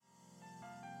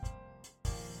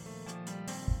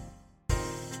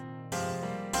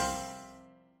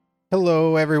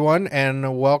Hello, everyone,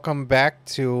 and welcome back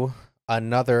to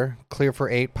another Clear for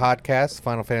 8 podcast,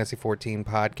 Final Fantasy 14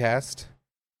 podcast,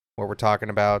 where we're talking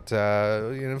about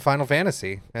Final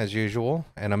Fantasy, as usual.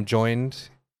 And I'm joined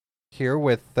here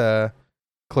with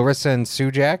Clarissa and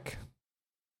Sujak.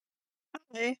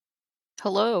 Hey.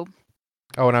 Hello.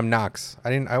 Oh, and I'm Nox.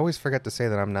 I always forget to say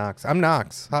that I'm Nox. I'm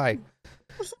Nox. Hi.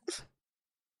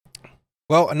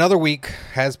 Well, another week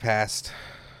has passed.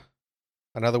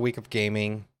 Another week of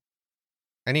gaming.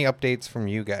 Any updates from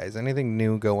you guys? Anything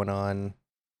new going on?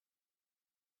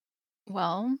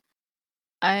 Well,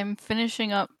 I'm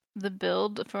finishing up the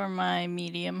build for my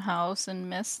medium house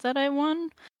and mist that I won,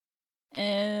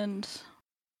 and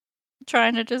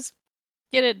trying to just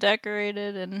get it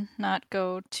decorated and not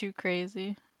go too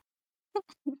crazy.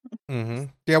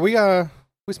 Yeah,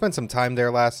 we spent some time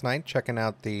there last night checking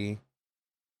out a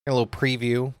little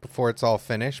preview before it's all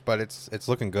finished, but it's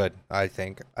looking good, I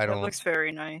think. It looks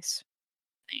very nice.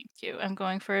 Thank you. I'm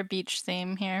going for a beach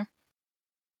theme here.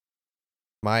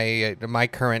 My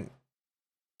current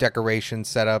decoration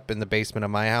setup in the basement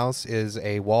of my house is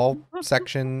a wall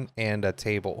section and a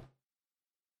table.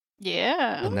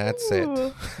 Yeah. And that's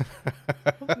it.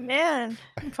 Man,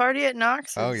 party at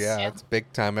Nox's. Oh yeah, it's big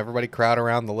time. Everybody crowd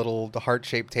around the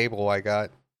heart-shaped table I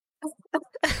got.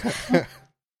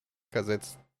 Because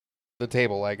it's the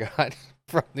table I got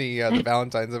from the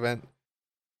Valentine's event.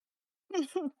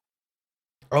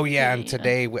 Oh yeah, and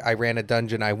today I ran a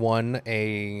dungeon. I won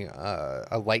a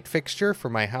light fixture for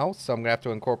my house, so I'm gonna have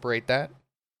to incorporate that.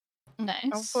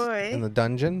 Nice. Oh boy. In the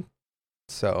dungeon.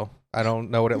 So I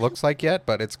don't know what it looks like yet,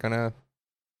 but it's gonna.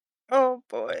 Oh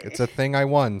boy. It's a thing I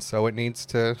won, so it needs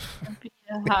to. Be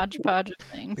a hodgepodge of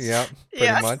things. Yep,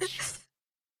 pretty much.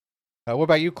 What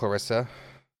about you, Clarissa?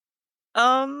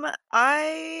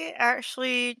 I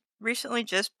actually recently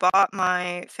just bought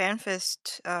my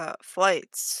FanFest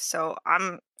flights, so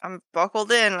I'm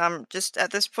buckled in. I'm just at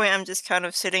this point. I'm just kind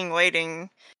of sitting waiting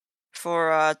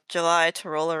for July to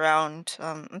roll around.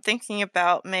 I'm thinking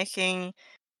about making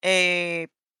a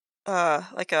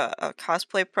like a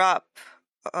cosplay prop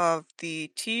of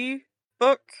the T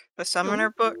book, the Summoner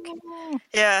book. Ooh.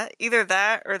 Yeah, either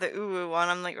that or the Uwu one.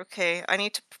 I'm like, okay, I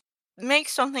need to make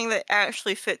something that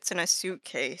actually fits in a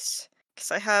suitcase. Because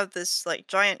I have this, like,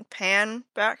 giant pan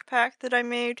backpack that I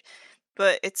made,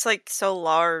 but it's, like, so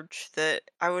large that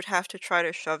I would have to try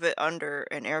to shove it under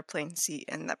an airplane seat,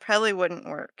 and that probably wouldn't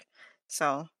work.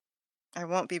 So, I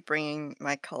won't be bringing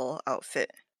my Cull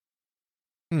outfit.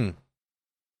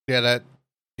 Yeah,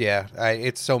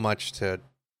 it's so much to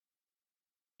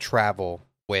travel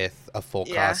with a full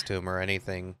costume or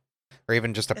anything, or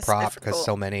even just a prop, because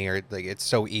so many are like, it's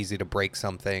so easy to break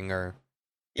something or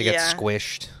they get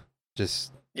squished.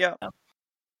 Just Yep.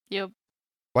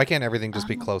 Why can't everything just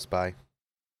be close by?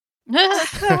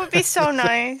 That would be so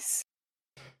nice.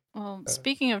 Well,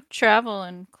 speaking of travel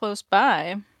and close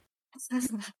by,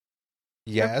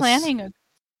 yes,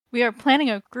 we are planning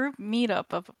a group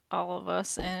meetup of all of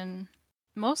us in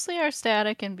mostly our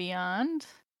static and beyond,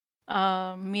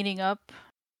 meeting up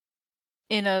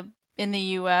in the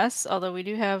US, although we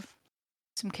do have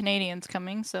some Canadians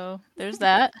coming, so there's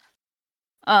that.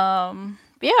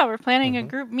 But yeah, we're planning a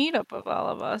group meetup of all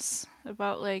of us,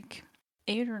 about like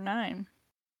 8 or 9.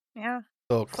 Yeah.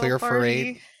 So clear for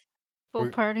 8. Full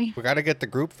party. We got to get the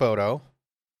group photo.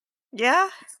 Yeah.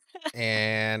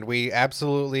 And we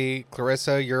absolutely,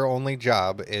 Clarissa, your only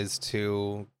job is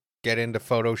to get into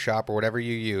Photoshop or whatever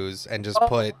you use and just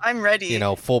put, I'm ready.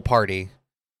 Full party.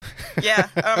 Yeah,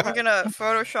 I'm gonna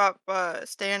Photoshop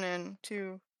Stan in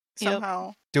too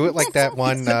somehow. Do it like that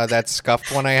one, that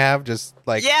scuffed one I have, just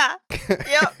like yeah,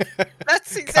 yep.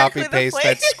 That's exactly copy paste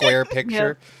that square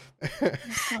picture.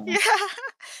 Yeah,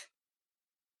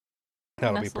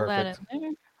 that'll be perfect. That in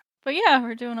there. But yeah,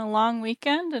 we're doing a long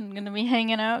weekend and gonna be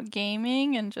hanging out,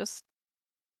 gaming, and just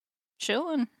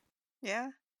chilling. Yeah,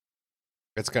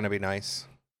 it's gonna be nice.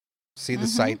 See the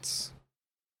sights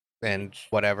and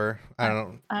whatever.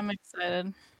 I'm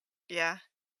excited. Yeah.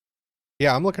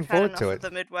 Yeah, I'm looking forward to it.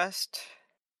 The Midwest.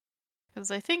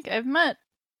 Because I think I've met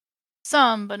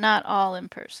some, but not all in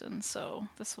person, so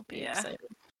this will be exciting.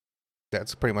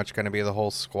 That's pretty much going to be the whole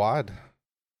squad.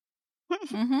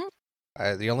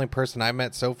 The only person I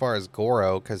met so far is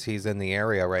Goro, because he's in the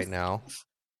area right now.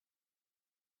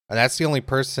 And that's the only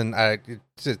person. I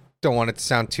just don't want it to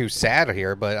sound too sad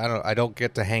here, but I don't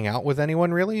get to hang out with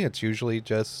anyone really. It's usually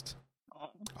just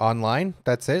online.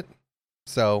 That's it.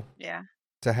 So yeah,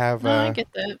 to have I get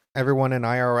that. Everyone in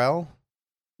IRL.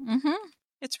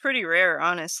 It's pretty rare,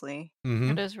 honestly.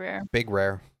 It is rare. Big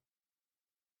rare.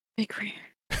 Big rare.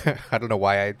 I don't know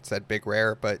why I said big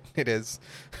rare, but it is.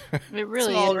 It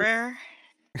really Small is. rare.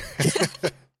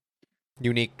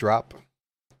 Unique drop.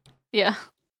 Yeah.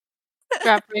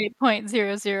 Drop rate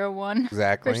 0.001%.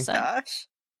 Exactly. Gosh.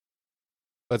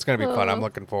 But it's going to be fun. I'm Oh.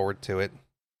 looking forward to it.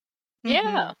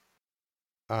 Yeah.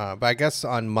 But I guess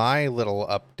on my little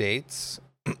updates,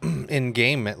 in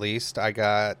game at least,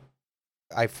 I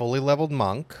fully leveled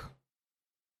Monk,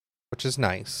 which is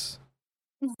nice.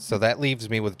 So that leaves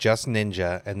me with just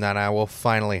Ninja, and then I will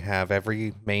finally have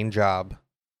every main job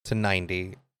to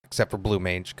 90, except for Blue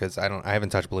Mage, because I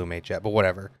haven't touched Blue Mage yet, but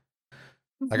whatever.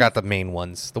 I got the main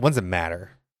ones, the ones that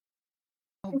matter.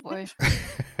 Oh boy.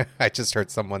 I just hurt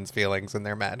someone's feelings and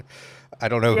they're mad. I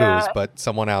don't know Yeah. whose, but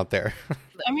someone out there.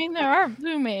 I mean, there are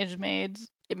blue mage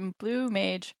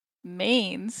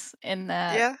mains in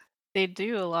that Yeah. they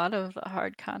do a lot of the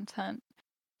hard content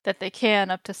that they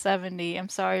can up to 70. I'm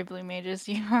sorry, blue mages,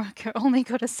 you can only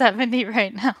go to 70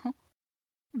 right now.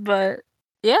 But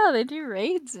yeah, they do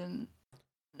raids and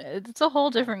it's a whole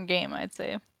different game, I'd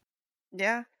say.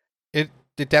 Yeah.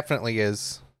 It definitely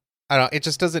is. I don't know, it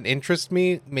just doesn't interest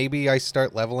me. Maybe I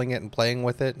start leveling it and playing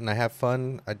with it and I have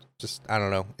fun. I don't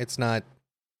know.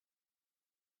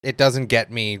 It doesn't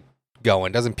get me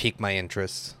going, doesn't pique my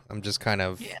interest. I'm just kind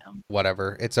of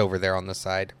whatever. It's over there on the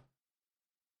side.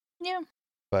 Yeah.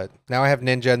 But now I have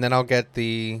Ninja, and then I'll get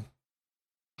the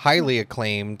highly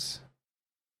acclaimed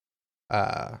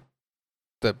the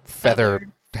feather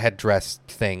headdress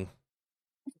thing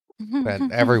that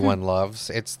everyone loves.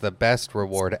 It's the best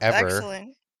reward ever.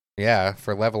 Excellent. Yeah,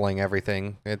 for leveling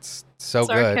everything. It's so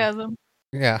Sarcasm.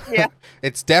 good. Yeah. Yeah.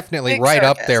 It's definitely Big right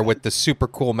up there sarcasm. with the super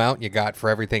cool mount you got for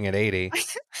everything at 80.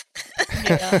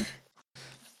 Yeah.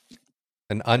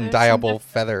 An undieable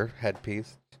feather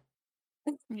headpiece.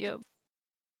 Yep.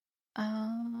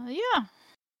 Yeah.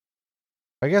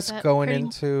 I guess That going pretty-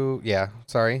 into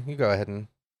sorry, you go ahead and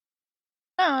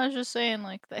No, I was just saying,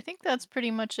 like, I think that's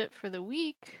pretty much it for the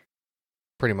week.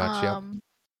 pretty much, yeah.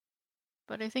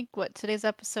 But I think today's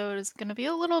episode is going to be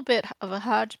a little bit of a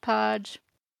hodgepodge,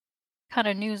 kind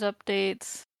of news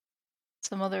updates,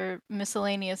 some other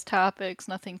miscellaneous topics,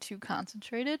 nothing too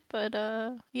concentrated, but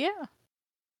yeah.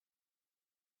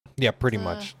 Yeah, pretty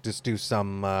much. Just do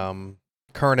some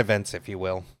current events, if you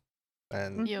will.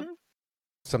 And Yep.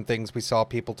 some things we saw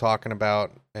people talking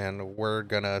about, and we're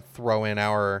going to throw in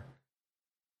our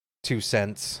 2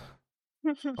 cents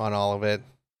on all of it.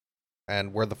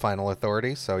 And we're the final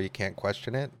authority, so you can't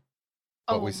question it.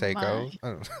 What we say goes.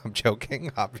 I'm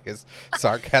joking. Obvious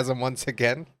sarcasm once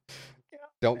again.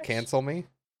 Don't cancel me.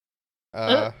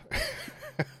 I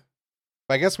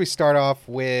guess we start off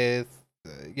with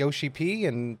Yoshi P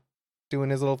and doing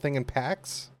his little thing in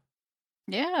PAX.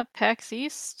 Yeah, PAX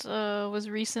East was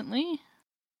recently.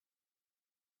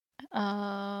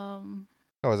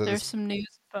 There's some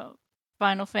news about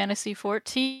Final Fantasy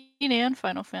 14 and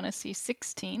Final Fantasy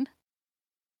 16.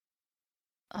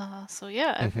 So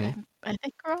yeah, I think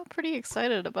we're all pretty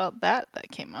excited about that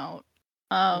came out.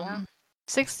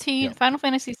 16 Final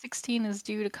Fantasy 16 is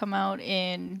due to come out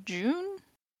in June.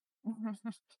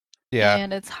 Yeah.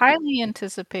 And it's highly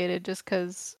anticipated just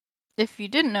because if you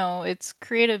didn't know, it's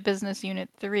Creative Business Unit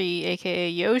 3, aka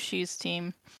Yoshi's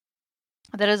team,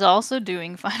 that is also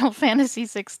doing Final Fantasy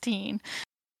 16.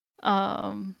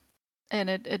 And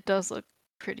it does look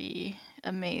pretty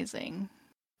amazing,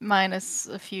 minus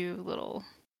a few little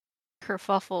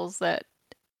kerfuffles that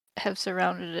have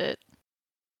surrounded it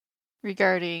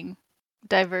regarding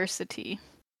diversity.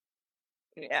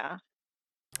 Yeah.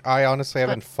 I honestly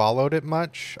haven't followed it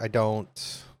much. I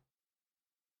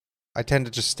tend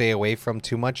to just stay away from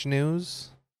too much news,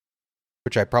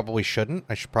 which I probably shouldn't.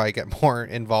 I should probably get more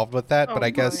involved with that. But I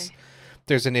guess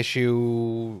there's an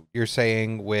issue you're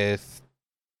saying with,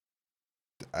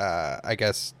 I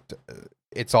guess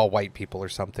it's all white people or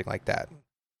something like that.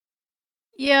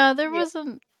 Yeah, there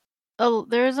isn't a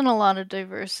lot of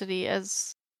diversity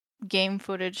as game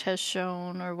footage has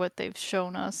shown, or what they've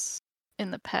shown us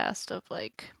in the past of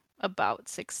like about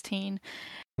 16.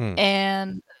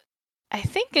 And I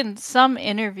think in some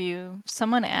interview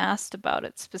someone asked about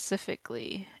it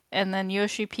specifically, and then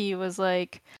Yoshi P was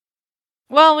like,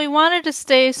 well, we wanted to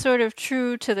stay sort of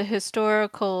true to the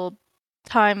historical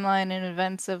timeline and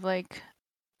events of like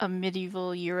a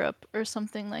medieval Europe or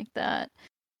something like that.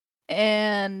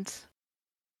 And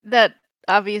that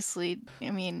obviously,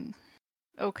 I mean,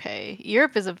 okay,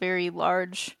 Europe is a very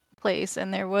large place,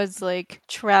 and there was like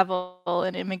travel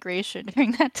and immigration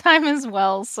during that time as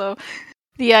well. So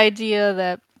the idea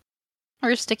that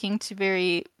we're sticking to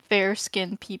very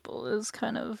fair-skinned people is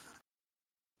kind of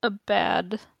a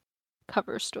bad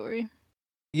cover story.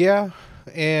 Yeah,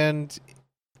 and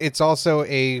it's also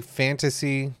a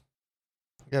fantasy,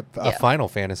 a Yeah. Final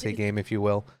Fantasy game, if you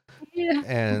will, Yeah.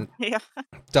 and Yeah.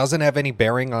 doesn't have any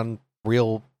bearing on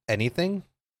real anything.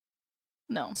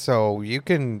 No. So you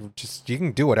can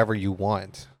do whatever you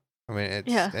want. I mean,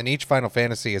 and each Final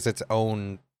Fantasy is its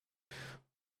own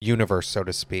universe, so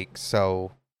to speak.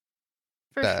 So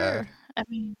For sure. I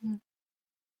mean,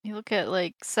 you look at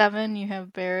like 7, you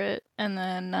have Barrett, and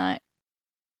then 9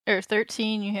 or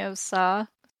 13, you have Sa.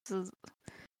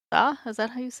 Sa? Is that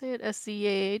how you say it?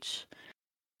 Szah.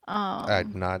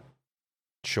 I'm not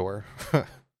sure. Not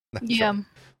Yeah. sure.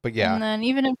 But yeah. And then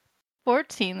even in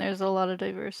 14, there's a lot of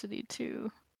diversity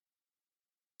too.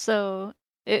 So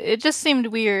it just seemed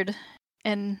weird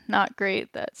and not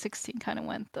great that 16 kind of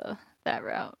went that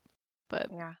route.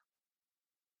 But Yeah.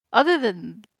 other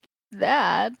than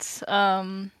that,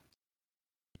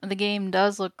 the game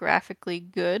does look graphically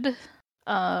good.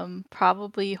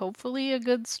 Probably, hopefully, a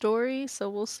good story. So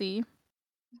we'll see.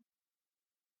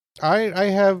 I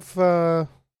have a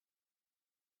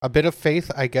bit of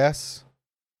faith, I guess.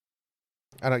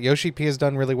 I don't. Yoshi P has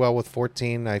done really well with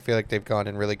 14. I feel like they've gone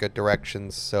in really good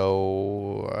directions.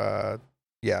 So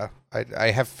yeah,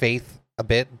 I have faith a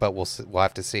bit, but we'll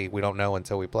have to see. We don't know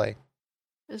until we play.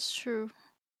 It's true.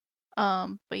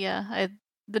 But yeah,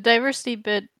 the diversity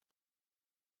bit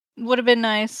would have been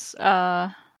nice.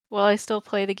 Well, I still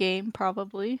play the game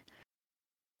probably.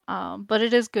 But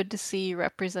it is good to see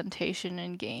representation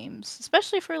in games,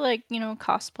 especially for like,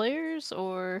 cosplayers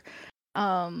or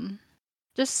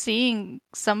just seeing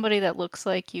somebody that looks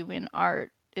like you in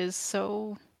art is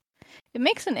it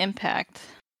makes an impact.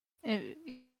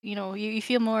 You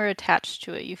feel more attached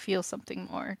to it. You feel something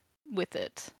more with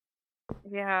it.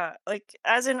 Yeah, like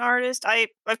as an artist, I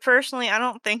personally I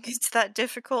don't think it's that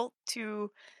difficult to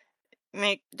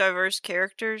make diverse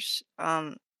characters.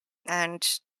 And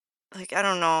like I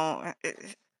don't know,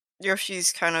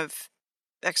 Yoshi's kind of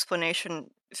explanation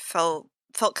felt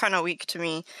kind of weak to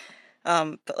me.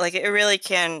 But like it really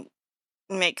can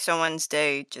make someone's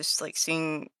day just like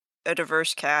seeing a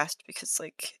diverse cast because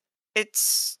like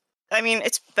it's I mean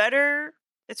it's better.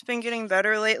 It's been getting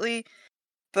better lately,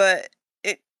 but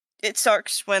it it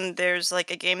sucks when there's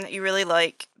like a game that you really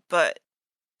like, but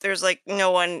there's like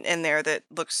no one in there that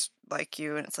looks like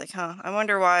you, and it's like, huh, I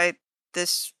wonder why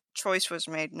this choice was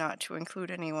made not to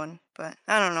include anyone. But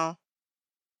I don't know.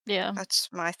 Yeah. That's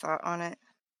my thought on it.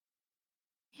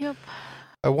 Yep.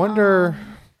 I wonder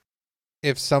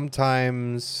if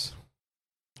sometimes,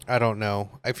 I don't know.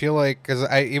 I feel like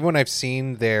because even when I've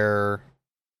seen their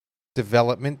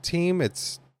development team,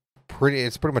 it's pretty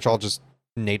much all just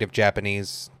native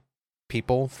Japanese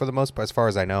people for the most part, as far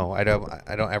as I know. I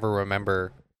don't ever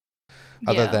remember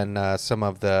other than some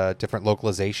of the different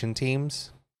localization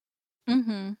teams.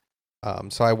 Mm-hmm.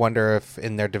 So I wonder if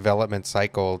in their development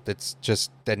cycle, it's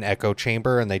just an echo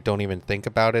chamber and they don't even think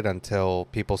about it until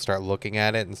people start looking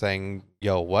at it and saying,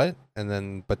 yo, what? And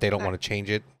then, but they don't want to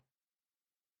change it.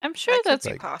 I'm sure That could that's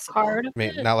be like possible. part of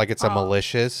it. Not like it's a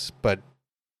malicious, but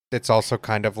it's also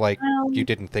kind of like you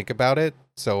didn't think about it.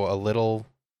 So a little.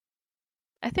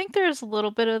 I think there's a little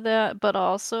bit of that, but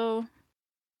also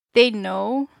they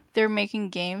know they're making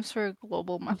games for a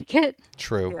global market.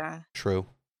 True. Yeah. True.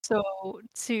 So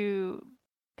to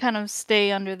kind of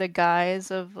stay under the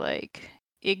guise of like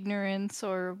ignorance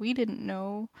or we didn't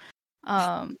know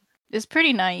is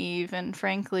pretty naive, and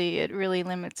frankly it really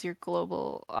limits your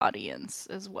global audience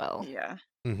as well. Yeah.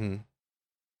 Mm-hmm.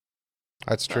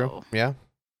 That's true. Yeah.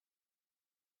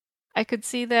 I could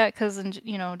see that because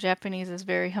Japanese is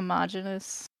very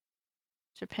homogenous.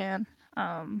 Japan.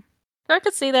 So I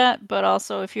could see that, but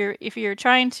also if you're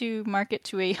trying to market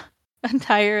to a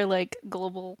entire like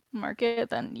global market,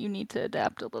 then you need to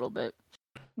adapt a little bit.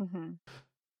 Mm-hmm.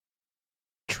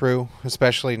 True,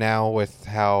 especially now with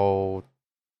how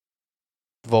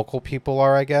vocal people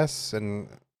are, I guess, and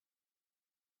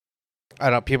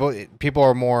I don't know, people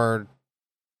are more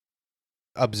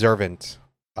observant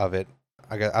of it.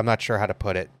 I'm not sure how to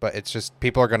put it, but it's just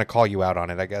people are going to call you out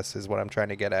on it, I guess, is what I'm trying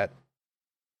to get at.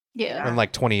 Yeah. From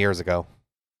like 20 years ago.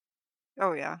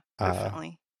 Oh yeah,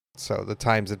 definitely. So the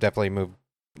times have definitely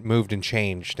moved and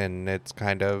changed, and it's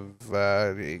kind of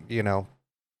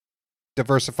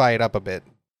diversify it up a bit.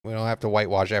 We don't have to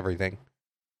whitewash everything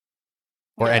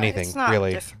or Yeah, anything, it's not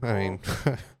really. difficult. I mean,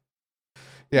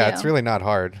 yeah, it's really not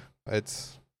hard.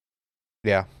 It's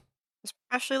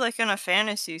Especially like in a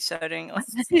fantasy setting. Like,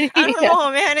 I don't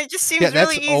know, man. It just seems that's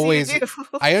really easy always. to do.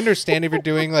 I understand if you're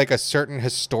doing like a certain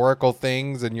historical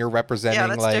things and you're representing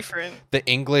that's like different. the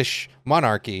English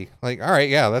monarchy. Like, all right,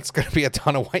 yeah, that's gonna be a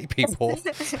ton of white people.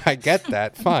 I get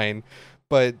that, fine,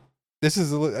 but this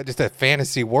is just a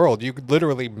fantasy world. You could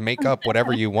literally make up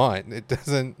whatever you want. It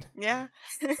doesn't. Yeah.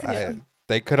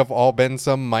 They could have all been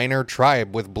some minor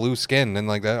tribe with blue skin and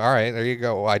like that. All right, there you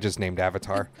go. I just named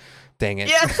Avatar. Dang it.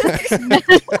 Yeah.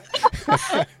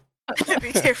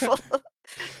 Be careful.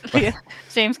 Yeah.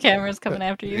 James Cameron's coming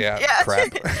after you. Yeah, Yeah.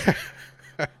 crap.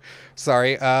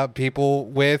 Sorry, people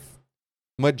with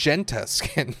magenta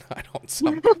skin. I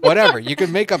don't whatever. You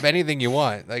can make up anything you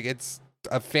want. Like it's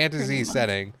a fantasy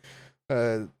setting.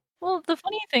 Well, the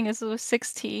funny thing is with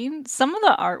 16, some of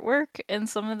the artwork and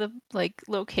some of the like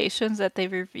locations that they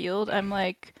revealed, I'm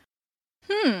like,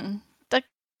 that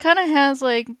kind of has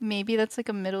like maybe that's like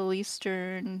a Middle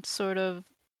Eastern sort of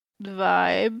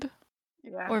vibe.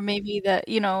 Yeah. Or maybe that,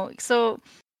 so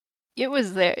it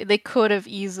was there. They could have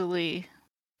easily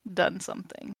done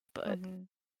something, but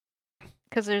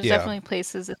because there's Yeah. definitely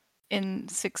places in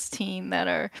 16 that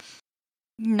are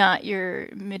not your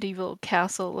medieval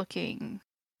castle looking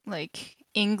like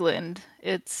England.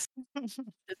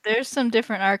 There's some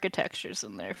different architectures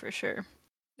in there for sure.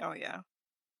 Oh yeah.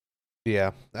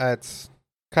 Yeah, that's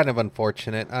kind of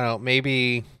unfortunate. I don't know,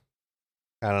 maybe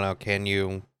I don't know, can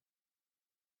you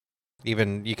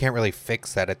can't really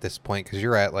fix that at this point because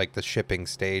you're at like the shipping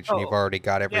stage and you've already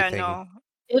got everything. Yeah, no.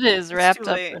 It is wrapped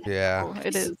up. Yeah.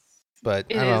 It is. But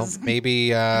It I don't is. know,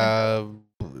 maybe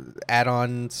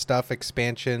add-on stuff,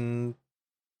 expansion,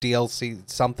 DLC,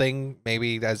 something,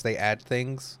 maybe as they add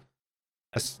things.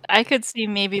 I could see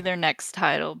maybe their next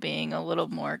title being a little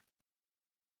more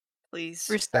Please.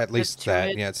 At least to that,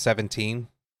 it. yeah, 17.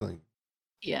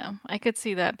 Yeah, I could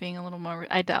see that being a little more.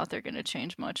 I doubt they're going to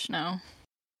change much now.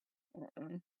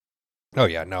 Oh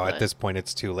yeah, no, at But- this point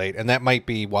it's too late. And that might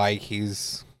be why he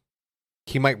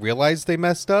might realize they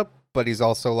messed up, but he's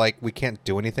also like, we can't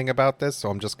do anything about this, so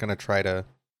I'm just going to try to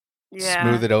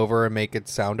smooth it over and make it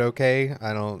sound okay.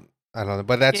 I don't know,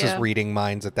 but that's just reading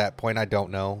minds at that point. I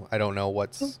don't know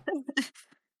what's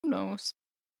Who knows?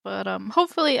 But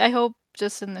hopefully, I hope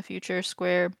just in the future,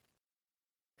 Square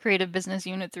Creative Business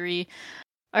Unit 3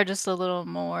 are just a little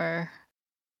more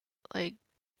like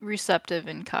receptive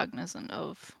and cognizant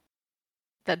of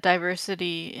that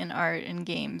diversity in art and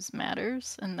games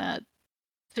matters, and that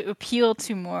to appeal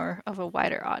to more of a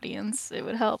wider audience, it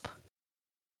would help.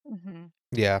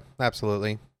 Yeah,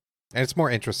 absolutely. And it's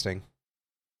more interesting.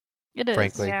 It is.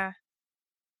 Frankly. Yeah.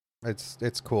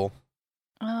 It's cool.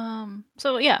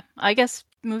 So yeah, I guess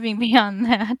moving beyond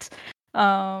that,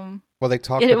 Well, they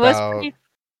talked it was about pretty.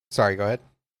 Sorry, go ahead.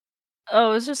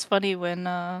 Oh, it was just funny when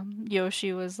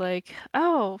Yoshi was like,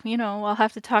 "Oh, I'll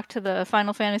have to talk to the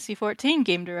Final Fantasy 14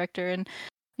 game director and,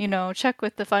 check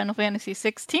with the Final Fantasy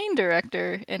 16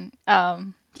 director." And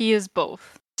he is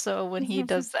both. So when he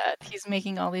does that, he's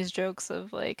making all these jokes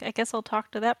of like, "I guess I'll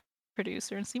talk to that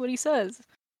producer and see what he says."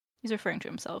 He's referring to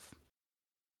himself.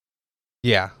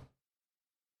 Yeah.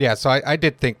 Yeah, so I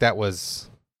did think that was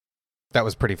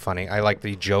pretty funny. I like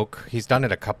the joke. He's done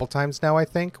it a couple times now, I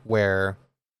think, where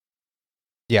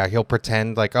yeah, he'll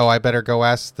pretend like, "Oh, I better go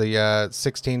ask the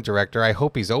 16 director. I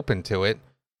hope he's open to it."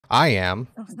 I am.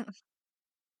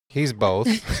 He's both.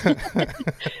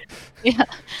 Yeah.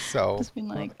 So Just being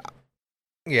like,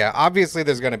 yeah, obviously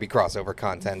there's going to be crossover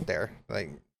content there.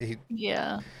 Like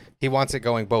he wants it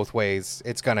going both ways.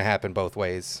 It's going to happen both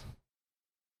ways.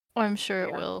 Oh, I'm sure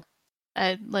it will.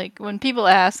 I like when people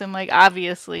ask him, like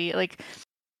obviously, like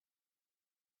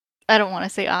I don't want to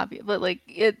say obvious, but like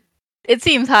it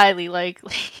seems highly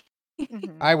likely.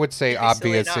 I would say It'd be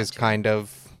silly obvious not is to. kind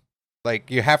of like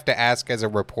you have to ask as a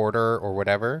reporter or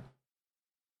whatever.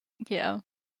 Yeah.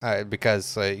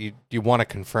 Because you want to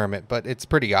confirm it, but it's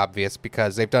pretty obvious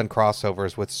because they've done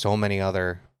crossovers with so many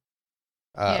other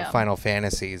Final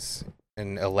Fantasies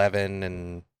in 11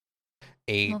 and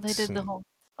 8. Well, they did the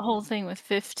whole thing with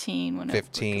 15 when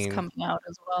 15 was coming out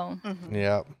as well.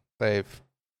 Yeah, they've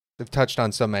touched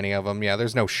on so many of them. Yeah,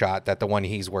 there's no shot that the one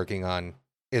he's working on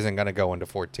isn't going to go into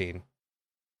 14.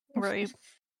 Right.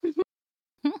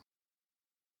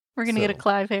 We're gonna get a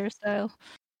Clive hairstyle.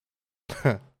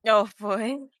 Oh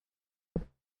boy.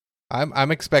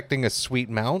 I'm expecting a sweet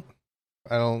mount.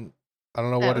 I don't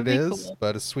know what it is, cool.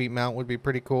 but a sweet mount would be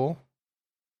pretty cool.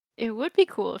 It would be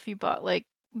cool if you bought like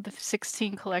the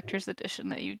 16 collector's edition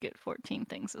that you'd get 14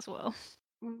 things as well.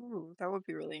 Ooh, that would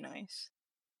be really nice.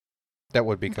 That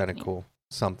would be kind of cool.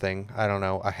 Something, I don't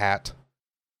know, a hat.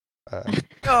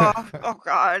 Oh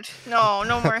God, no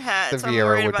more hats. The I'm Viera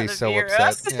worried would about be the so Viera.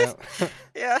 upset. Yeah.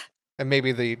 Yeah. And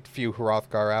maybe the few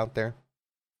Hrothgar out there.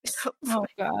 Oh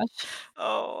gosh.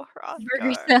 Oh,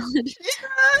 Burger Hrothgar. salad.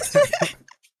 Yes.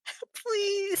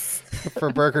 Please.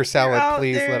 For burger salad, out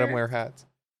please let there. him wear hats.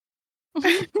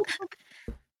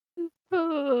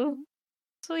 Oh.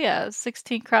 So yeah,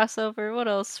 16 crossover. What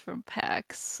else from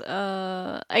PAX?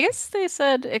 I guess they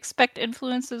said expect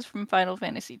influences from Final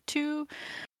Fantasy 2,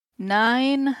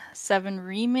 9, 7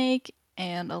 remake,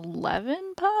 and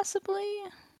 11 possibly.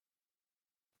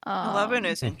 11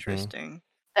 is Mhm. interesting.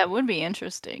 That would be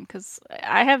interesting because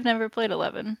I have never played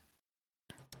 11,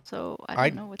 so I I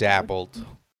don't know what dabbled, that would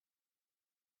be.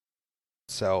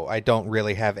 so I don't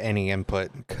really have any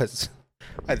input because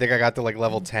I think I got to like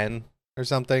level 10 or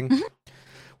something,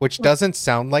 which Well- doesn't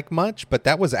sound like much, but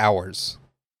that was hours.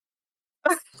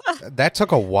 That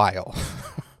took a while.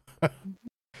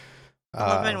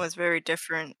 11 was very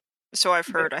different. So I've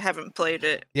heard. I haven't played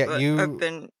it, Yeah, but I've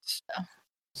been.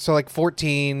 so like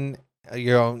 14,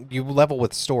 you level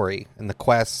with story and the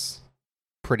quests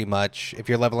pretty much. If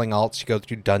you're leveling alts, you go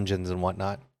through dungeons and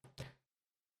whatnot.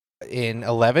 In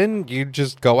 11, you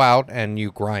just go out and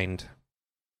you grind.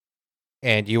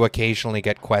 And you occasionally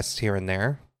get quests here and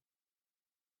there.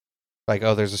 Like,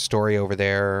 oh, there's a story over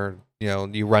there.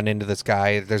 You run into this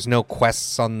guy. There's no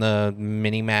quests on the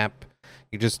mini map.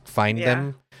 You just find Yeah.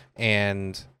 them,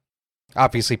 and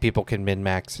obviously people can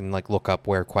min-max and like look up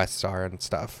where quests are and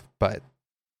stuff. But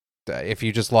if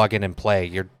you just log in and play,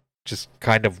 you're just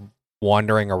kind of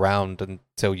wandering around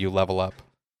until you level up.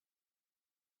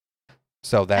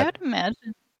 So I that would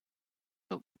imagine.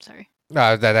 Oh, sorry.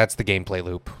 that's the gameplay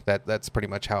loop. That's pretty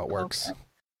much how it works. Okay.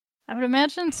 I would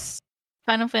imagine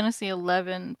Final Fantasy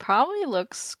 11 probably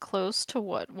looks close to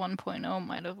what 1.0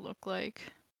 might have looked like.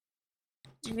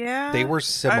 Yeah. They were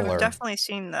similar. I've definitely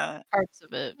seen that. Parts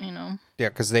of it, you know. Yeah,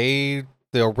 because the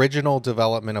original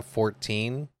development of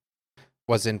 14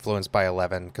 was influenced by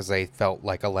 11 because they felt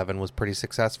like 11 was pretty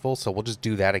successful. So we'll just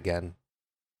do that again.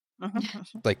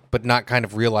 Like, but not kind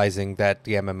of realizing that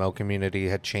the MMO community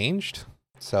had changed.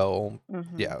 So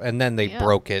yeah, and then they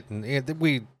broke it, and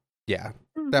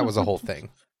that was a whole thing.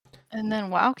 And then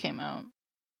WoW came out.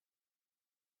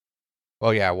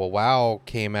 Well, yeah, WoW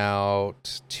came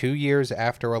out 2 years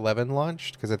after 11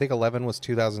 launched because I think 11 was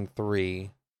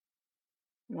 2003.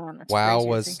 Man, that's WoW crazy to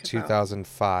was think about.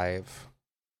 2005.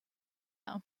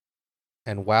 Oh.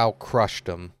 And WoW crushed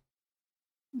them.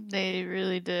 They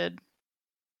really did.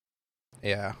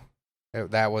 Yeah.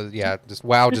 That was, just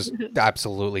WoW just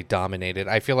absolutely dominated.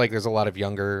 I feel like there's a lot of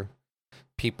younger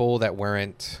people that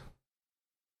weren't,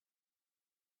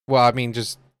 well, I mean,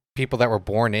 just people that were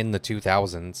born in the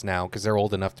 2000s now because they're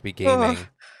old enough to be gaming,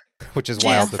 which is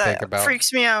wild to think about.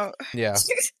 Freaks me out. Yeah.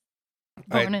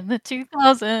 Born in the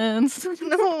 2000s.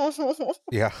 No.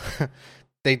 Yeah.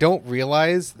 They don't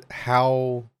realize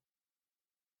how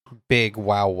big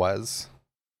WoW was.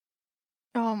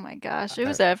 Oh my gosh, it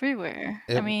was everywhere.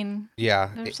 I mean,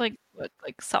 yeah, there's like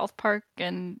South Park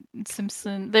and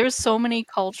Simpson. There's so many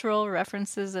cultural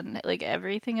references and like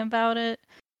everything about it.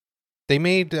 They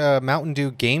made Mountain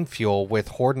Dew game fuel with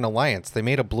Horde and Alliance. They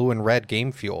made a blue and red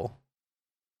game fuel.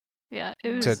 Yeah,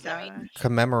 it was to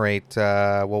commemorate,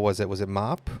 what was it? Was it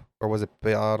MOP? Or was it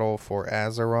Battle for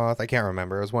Azeroth? I can't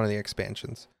remember. It was one of the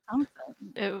expansions. But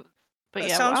that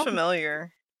yeah, sounds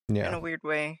familiar. Yeah. In a weird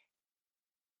way.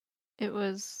 It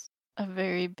was a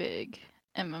very big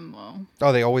MMO.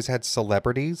 Oh, they always had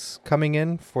celebrities coming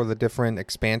in for the different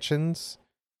expansions.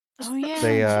 Oh yeah.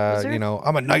 They,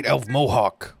 I'm a Night Elf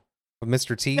Mohawk with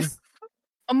Mr. T.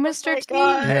 Oh, Mr. T.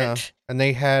 Yeah, and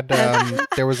they had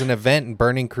there was an event in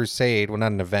Burning Crusade. Well,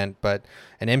 not an event, but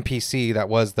an NPC that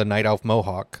was the Night Elf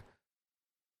Mohawk.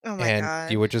 Oh my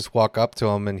god! You would just walk up to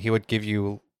him, and he would give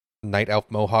you Night Elf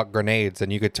Mohawk grenades,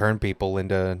 and you could turn people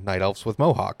into Night Elves with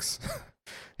Mohawks.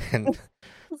 And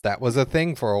that was a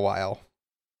thing for a while.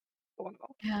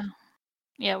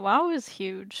 Yeah, WoW is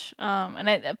huge.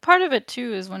 And part of it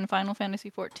too is when Final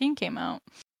Fantasy 14 came out,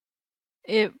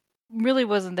 it really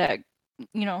wasn't that,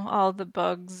 all the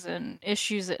bugs and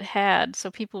issues it had, so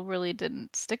people really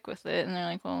didn't stick with it, and they're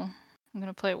like, well, I'm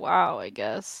gonna play WoW, I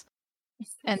guess.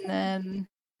 And then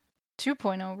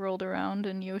 2.0 rolled around,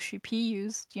 and Yoshi P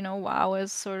used, WoW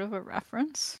as sort of a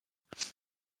reference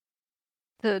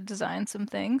to design some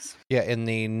things. Yeah, in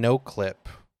the No Clip,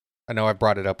 I know I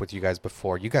brought it up with you guys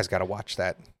before. You guys got to watch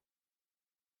that.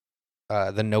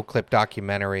 The No Clip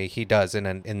documentary, he does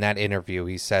in that interview,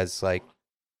 he says, like,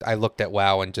 I looked at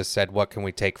WoW and just said, what can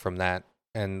we take from that?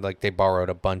 And like they borrowed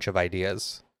a bunch of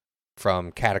ideas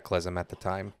from Cataclysm at the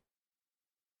time.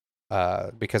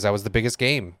 Because that was the biggest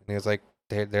game. And he was like,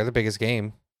 they're the biggest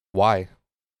game. Why?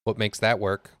 What makes that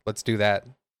work? Let's do that.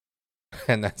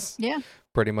 And that's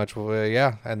pretty much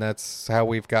and that's how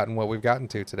we've gotten what we've gotten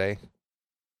to today.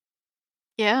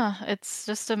 Yeah, it's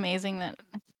just amazing that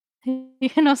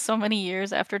so many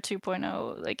years after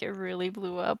 2.0, like it really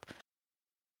blew up.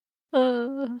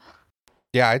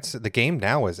 Yeah, the game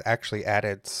now is actually at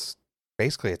its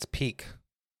peak.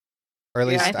 Or at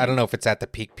Yeah. least I don't know if it's at the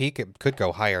peak. It could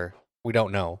go higher. We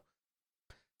don't know.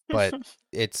 But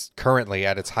it's currently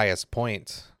at its highest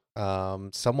point.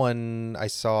 Someone I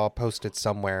saw posted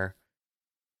somewhere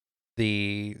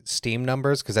the Steam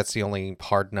numbers, because that's the only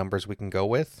hard numbers we can go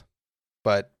with.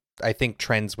 But I think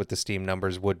trends with the Steam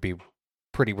numbers would be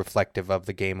pretty reflective of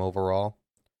the game overall.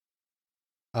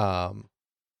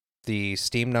 The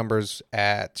Steam numbers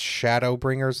at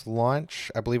Shadowbringers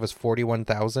launch, I believe, was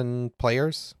 41,000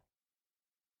 players,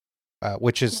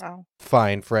 which is Wow.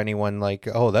 fine for anyone like,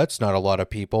 oh, that's not a lot of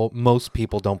people. Most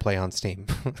people don't play on Steam.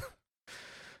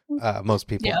 Most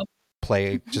people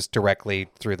play just directly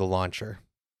through the launcher.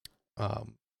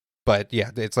 But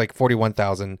yeah, it's like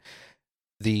 41,000.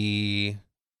 The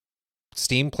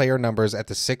Steam player numbers at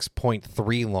the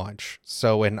 6.3 launch,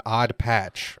 so an odd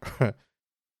patch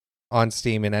on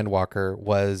Steam in Endwalker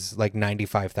was like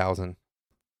 95,000.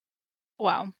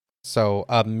 Wow. So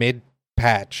a mid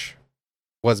patch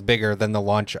was bigger than the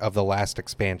launch of the last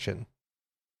expansion.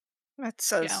 That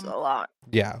says a lot.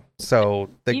 Yeah. So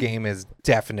the game is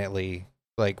definitely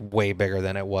like way bigger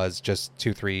than it was just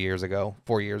 4 years ago.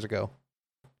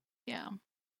 Yeah.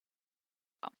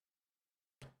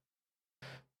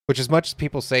 Which, as much as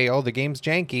people say, oh, the game's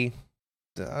janky,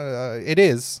 it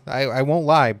is. I won't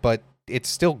lie, but it's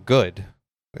still good.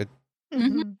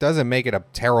 It doesn't make it a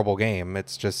terrible game.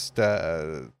 It's just,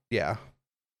 yeah.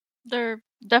 There are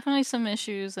definitely some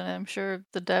issues, and I'm sure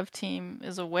the dev team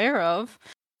is aware of.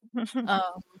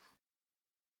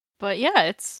 But yeah,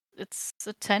 it's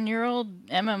a 10-year-old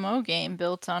MMO game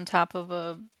built on top of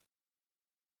a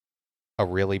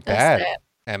really bad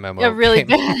MMO. A really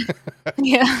bad.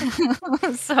 Yeah.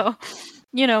 So,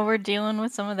 we're dealing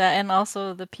with some of that, and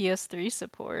also the PS3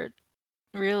 support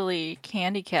really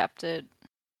handicapped it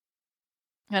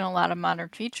and a lot of modern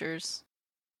features.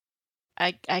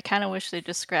 I kind of wish they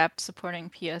just scrapped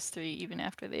supporting PS3 even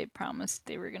after they promised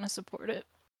they were going to support it.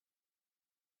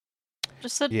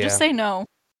 Just say no.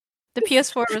 The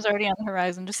PS4 was already on the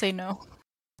horizon. Just say no.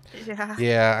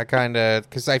 Yeah, I kind of,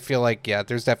 because I feel like,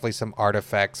 there's definitely some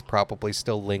artifacts probably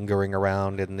still lingering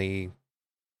around in the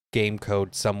game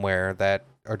code somewhere that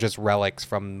are just relics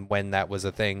from when that was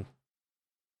a thing.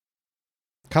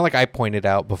 Kind of like I pointed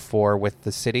out before with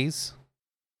the cities.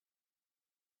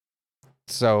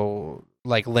 So,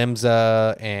 like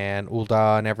Limsa and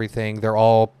Ul'dah and everything, they're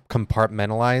all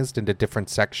compartmentalized into different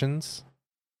sections.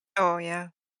 Oh, yeah.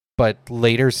 But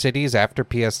later cities, after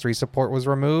PS3 support was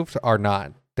removed, are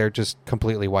not. They're just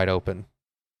completely wide open.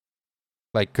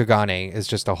 Like Kugane is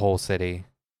just a whole city.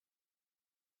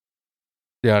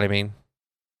 You know what I mean?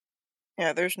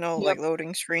 Yeah, there's no like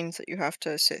loading screens that you have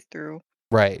to sit through.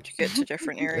 Right. To get to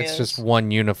different areas. It's just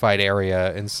one unified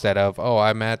area instead of, oh,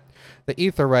 I'm at the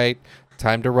Aetheryte.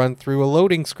 Time to run through a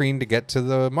loading screen to get to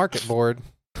the market board.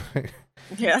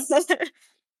 Yeah.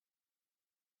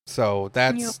 So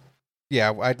that's,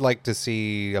 I'd like to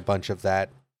see a bunch of that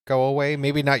go away.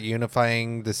 Maybe not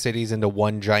unifying the cities into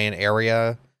one giant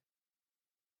area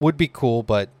would be cool,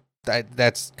 but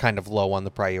that's kind of low on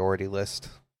the priority list.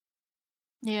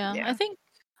 Yeah. I think,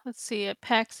 let's see, at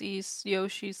PAX East,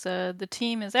 Yoshi said the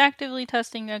team is actively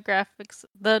testing the graphics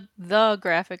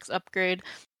upgrade,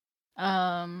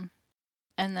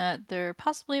 and that they're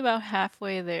possibly about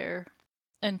halfway there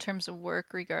in terms of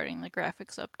work regarding the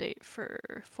graphics update for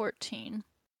 14.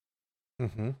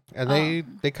 And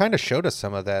they kind of showed us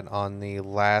some of that on the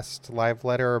last live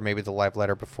letter, or maybe the live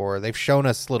letter before. They've shown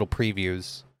us little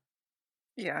previews.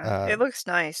 Yeah, it looks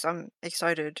nice. I'm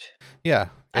excited. Yeah,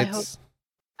 I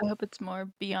hope it's more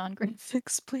beyond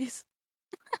graphics, please.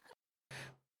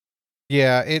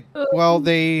 Yeah,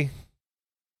 they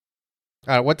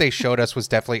what they showed us was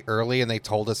definitely early, and they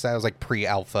told us that it was like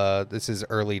pre-alpha. This is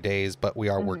early days, but we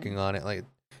are working on it. Like,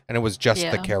 and it was just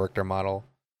the character model,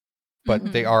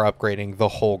 but they are upgrading the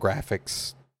whole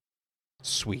graphics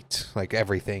suite. Like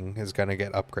everything is gonna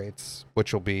get upgrades,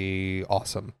 which will be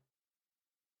awesome.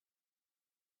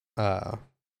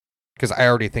 Because I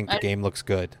already think the game looks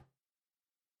good.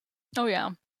 Oh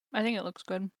yeah, I think it looks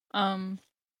good. But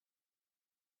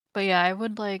yeah, I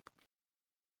would like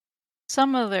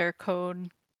some of their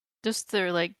code, just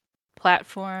their like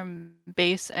platform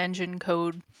base engine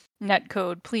code, net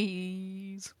code,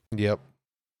 please. Yep.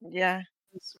 Yeah.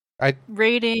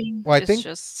 Rating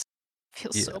just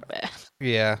feels so bad.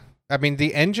 Yeah. I mean,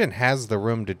 the engine has the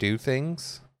room to do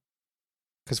things.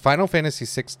 Because Final Fantasy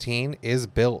 16 is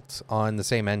built on the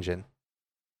same engine.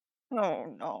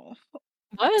 Oh, no.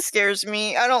 What? It scares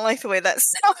me. I don't like the way that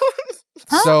sounds.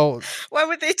 So why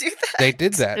would they do that? They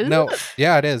did that. No,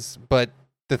 yeah, it is. But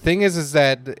The thing is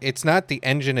that it's not the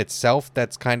engine itself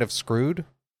that's kind of screwed.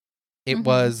 It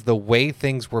was the way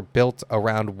things were built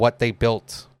around what they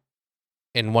built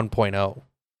in 1.0.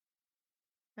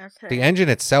 Okay. The engine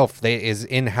itself is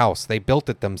in-house. They built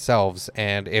it themselves,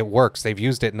 and it works. They've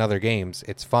used it in other games.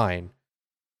 It's fine.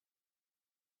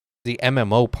 The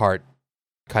MMO part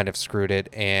kind of screwed it,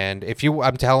 and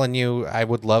I'm telling you, I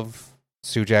would love,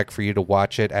 Sujak, for you to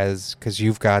watch it because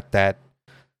you've got that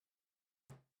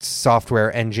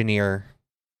software engineer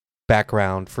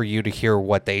background for you to hear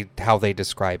how they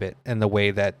describe it and the way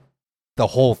that the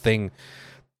whole thing,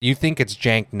 you think it's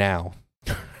jank now.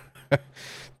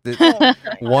 The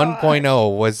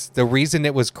 1.0 was the reason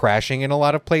it was crashing in a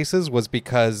lot of places was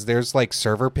because there's like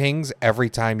server pings every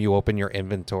time you open your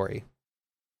inventory.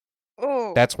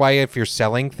 Oh. That's why if you're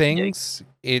selling things,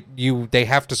 they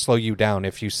have to slow you down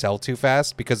if you sell too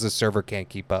fast because the server can't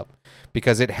keep up.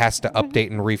 Because it has to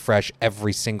update and refresh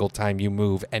every single time you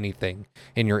move anything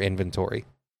in your inventory.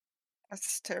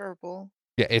 That's terrible.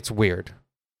 Yeah, it's weird.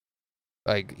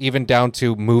 Like, even down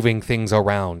to moving things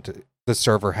around, the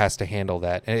server has to handle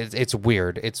that. And it's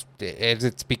weird. It's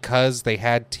because they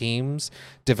had teams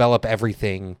develop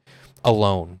everything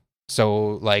alone.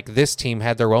 So, like, this team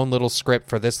had their own little script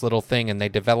for this little thing, and they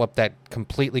developed that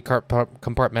completely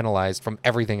compartmentalized from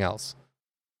everything else.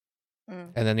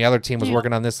 And then the other team was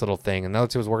working on this little thing, and the other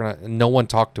team was working on. And no one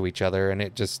talked to each other, and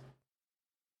it just.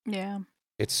 Yeah.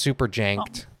 It's super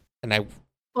janked, and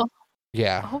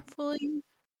yeah.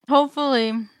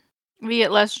 Hopefully, we get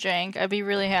less jank. I'd be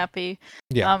really happy.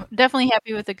 Yeah. Definitely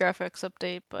happy with the graphics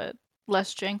update, but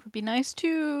less jank would be nice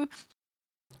too.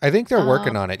 I think they're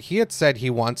working on it. He had said he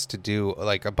wants to do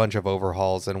like a bunch of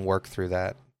overhauls and work through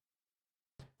that.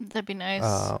 That'd be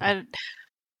nice.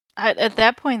 At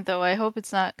that point, though, I hope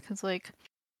it's not because, like,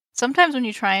 sometimes when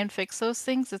you try and fix those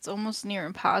things, it's almost near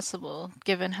impossible,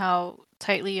 given how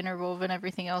tightly interwoven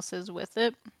everything else is with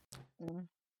it.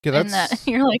 Yeah, and that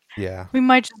you're like, we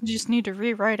might just need to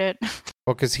rewrite it.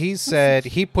 Well, because he said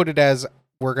he put it as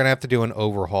we're gonna have to do an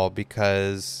overhaul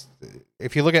because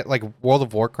if you look at like World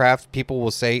of Warcraft, people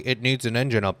will say it needs an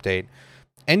engine update.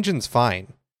 Engine's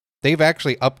fine. They've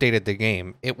actually updated the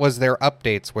game. It was their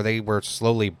updates where they were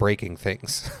slowly breaking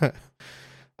things.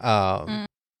 Like,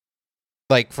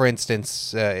 for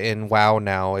instance, in WoW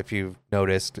now, if you've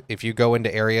noticed, if you go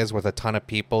into areas with a ton of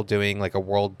people doing like a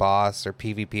world boss or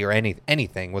PvP or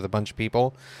anything with a bunch of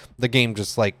people, the game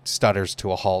just like stutters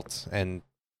to a halt and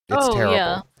it's terrible.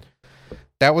 Yeah.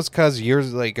 That was because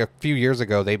a few years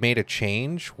ago, they made a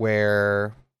change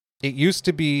where it used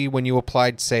to be when you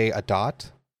applied, say, a dot,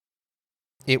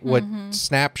 it would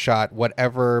snapshot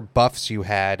whatever buffs you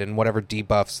had and whatever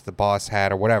debuffs the boss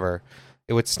had or whatever.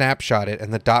 It would snapshot it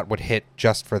and the dot would hit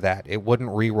just for that. It wouldn't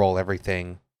re-roll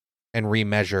everything and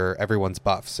remeasure everyone's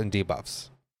buffs and debuffs.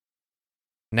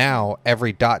 Now,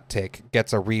 every dot tick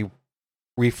gets a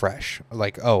refresh.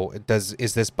 Like,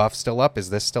 is this buff still up?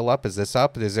 Is this still up? Is this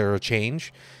up? Is there a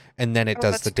change? And then it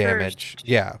does the damage. Cursed.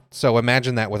 Yeah. So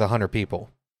imagine that with 100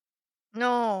 people.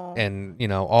 No. And,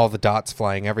 all the dots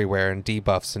flying everywhere and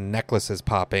debuffs and necklaces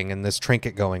popping and this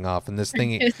trinket going off and this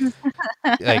thing.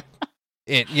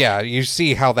 You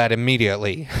see how that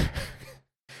immediately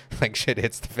like shit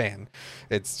hits the fan.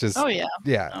 It's just. Oh, yeah.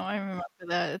 Yeah. Oh, I remember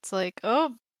that. It's like,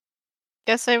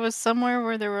 guess I was somewhere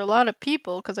where there were a lot of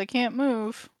people because I can't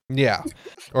move. Yeah.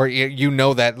 Or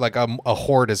that like a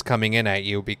horde is coming in at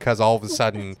you because all of a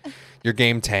sudden your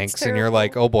game tanks and you're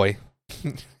like, oh boy.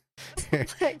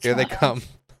 Here they come.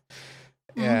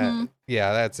 Yeah.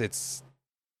 Yeah, it's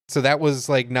so that was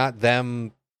like not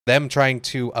them trying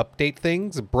to update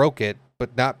things broke it,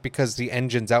 but not because the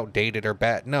engine's outdated or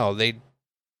bad. No, they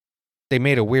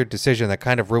made a weird decision that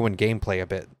kind of ruined gameplay a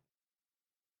bit.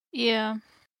 Yeah.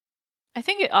 I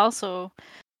think it also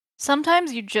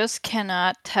sometimes you just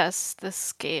cannot test the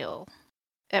scale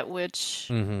at which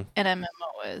an MMO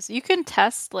is. You can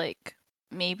test like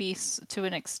maybe to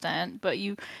an extent, but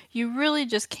you really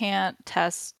just can't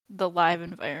test the live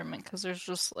environment because there's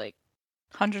just like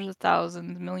hundreds of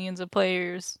thousands, millions of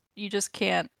players. You just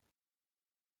can't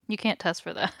test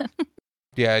for that.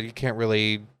 Yeah, you can't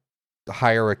really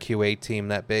hire a QA team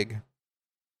that big.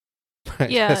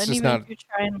 Yeah, and even if you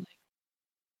try and like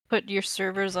put your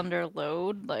servers under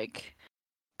load, like,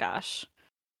 gosh,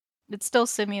 it's still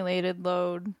simulated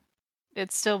load.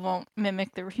 It still won't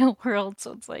mimic the real world,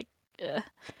 so it's like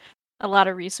a lot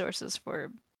of resources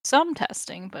for some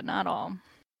testing, but not all.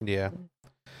 Yeah.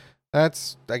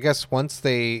 That's, I guess,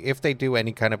 if they do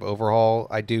any kind of overhaul,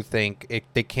 I do think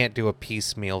they can't do a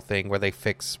piecemeal thing where they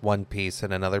fix one piece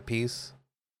and another piece.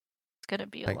 It's going to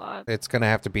be a lot. It's going to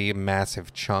have to be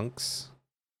massive chunks.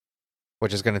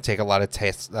 which is going to take a lot of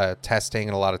testing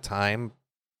and a lot of time.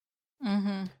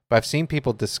 Mm-hmm. But I've seen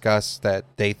people discuss that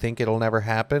they think it'll never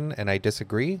happen, and I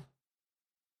disagree.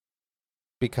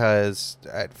 Because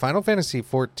Final Fantasy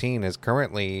XIV is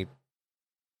currently,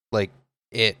 like,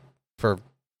 it for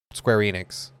Square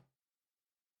Enix.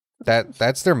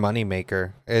 That's their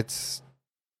moneymaker. It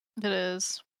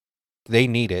is. They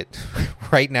need it.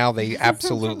 Right now, they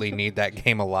absolutely need that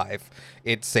game alive.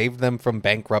 It saved them from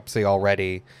bankruptcy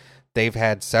already. They've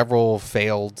had several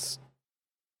failed,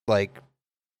 like,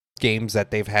 games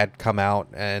that they've had come out,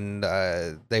 and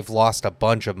they've lost a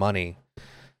bunch of money.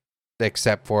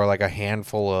 Except for, like, a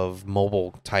handful of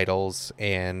mobile titles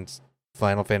and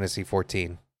Final Fantasy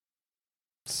XIV.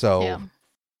 So... Yeah.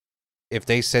 If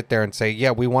they sit there and say,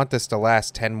 yeah, we want this to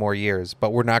last 10 more years,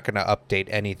 but we're not going to update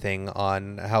anything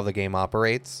on how the game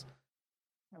operates,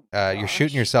 you're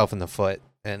shooting yourself in the foot.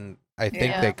 And I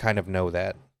think they kind of know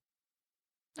that.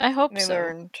 I hope They so.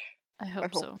 learned. I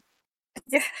hope so.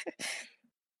 Yeah.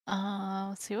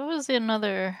 Let's see. What was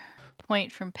another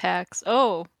point from PAX?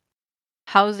 Oh,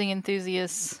 housing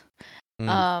enthusiasts.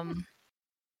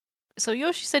 So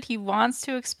Yoshi said he wants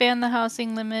to expand the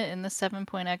housing limit in the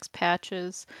 7.x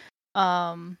patches.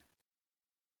 I'm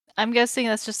guessing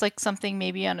that's just like something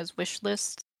maybe on his wish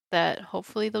list that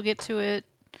hopefully they'll get to it.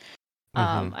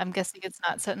 I'm guessing it's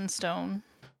not set in stone,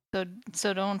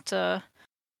 so don't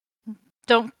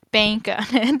bank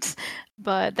on it.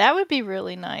 But that would be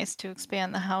really nice to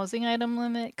expand the housing item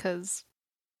limit, because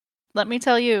let me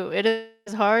tell you, it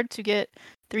is hard to get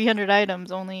 300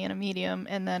 items only in a medium,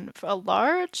 and then for a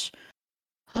large.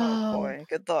 Oh boy,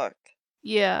 good luck.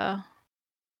 Yeah,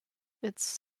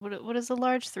 it's what is a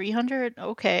large 300?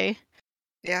 Okay.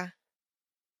 Yeah.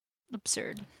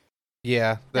 Absurd.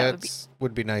 Yeah, that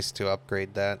would be nice to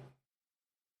upgrade that.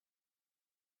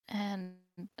 And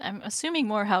I'm assuming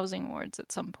more housing wards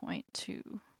at some point too,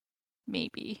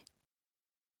 maybe.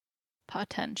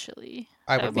 Potentially.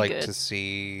 I would like to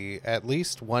see at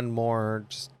least one more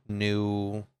just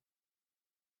new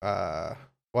well,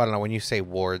 I don't know, when you say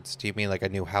wards, do you mean like a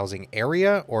new housing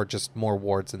area or just more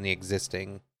wards in the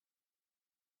existing?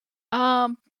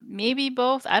 Maybe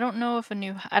both. I don't know if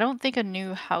I don't think a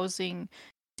new housing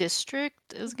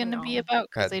district is going to be about,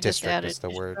 because they just added is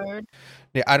the word. Guard.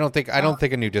 Yeah, I don't think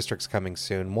a new district's coming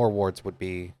soon. More wards would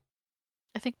be.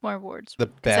 I think more wards. The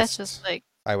best. That's just like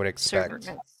I would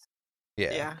expect.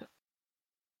 Yeah.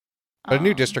 But a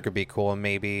new district would be cool, and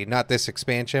maybe not this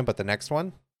expansion, but the next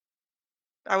one.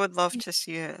 I would love to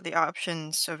see the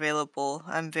options available.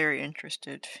 I'm very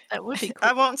interested. That would be cool.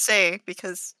 I won't say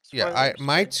because spoilers, I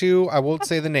won't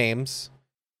say the names,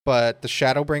 but the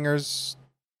Shadowbringers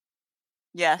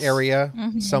area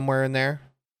somewhere in there.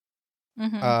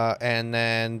 And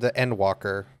then the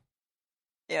Endwalker.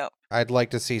 Yep. I'd like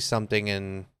to see something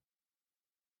in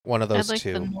one of those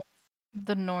two.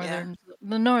 The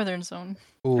northern zone.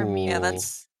 Ooh. For me. Yeah,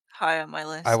 that's high on my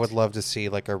list. I would love to see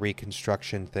like a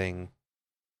reconstruction thing.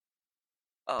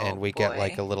 Oh, and we get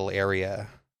like a little area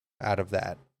out of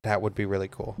that. That would be really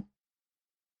cool.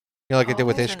 You know, like I did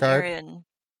with Ishgard?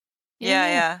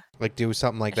 Yeah. Like do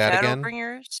something like that again?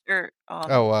 Shadowbringers? Or,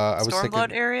 I was thinking...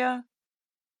 Stormblood area?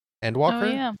 Endwalker? Oh,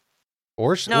 yeah.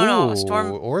 Or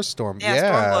Storm. Or Storm. Yeah.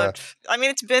 Stormblood. I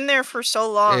mean, it's been there for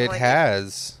so long. It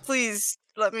has. Please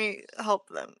let me help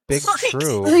them. Big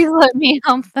true. Please let me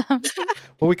help them.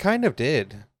 Well, we kind of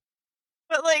did.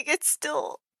 But like, it's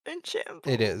still in shambles.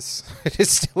 It is. It is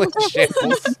still in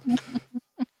shambles.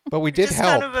 But we did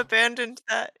help. Kind of abandoned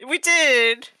that. We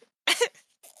did.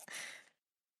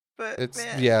 But it's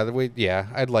man.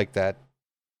 I'd like that.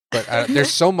 But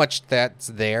there's so much that's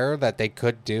there that they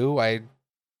could do.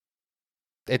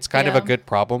 It's kind of a good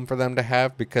problem for them to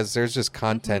have, because there's just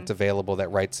content available that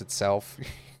writes itself.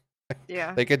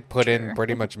 Yeah. They could put in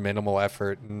pretty much minimal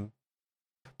effort,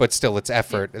 but still it's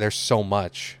effort. There's so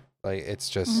much. Like, it's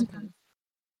just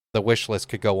the wish list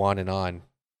could go on and on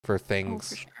for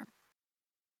things. Oh, for sure.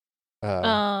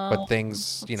 But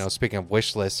things, speaking of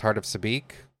wish lists, Heart of Sabik.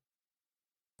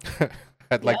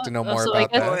 I'd like to know more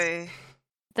about that.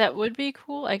 That would be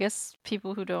cool. I guess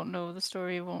people who don't know the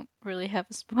story won't really have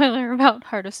a spoiler about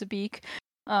Heart of Sabik.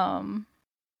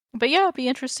 But yeah, it'd be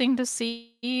interesting to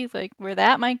see like where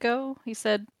that might go. He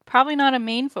said probably not a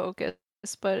main focus,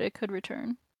 but it could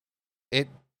return. It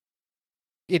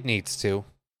needs to.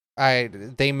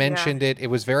 They mentioned it. It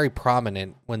was very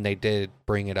prominent when they did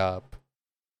bring it up.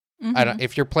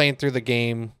 If you're playing through the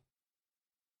game,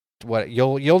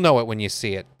 you'll know it when you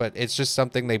see it, but it's just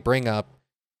something they bring up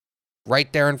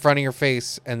right there in front of your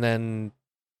face, and then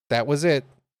that was it.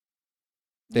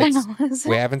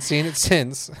 We haven't seen it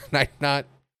since.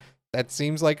 that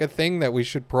seems like a thing that we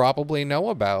should probably know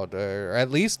about, or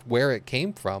at least where it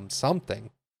came from,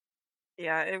 something.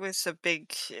 Yeah, it was a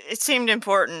big. It seemed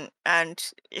important, and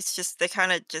it's just they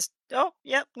kind of just. Oh,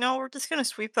 yep. No, we're just gonna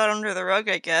sweep that under the rug,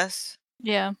 I guess.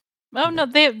 Yeah. Oh Yeah.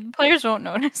 no, players won't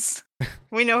notice.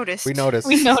 We noticed. We noticed.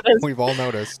 We noticed. We've all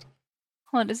noticed.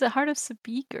 Hold on, is it Heart of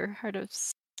Sabik or Heart of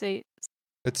Say?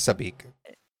 It's Sabik.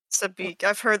 Sabik.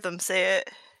 I've heard them say it.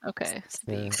 Okay, Yeah.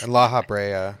 Sabik. And La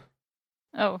Habrea.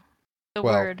 Oh, the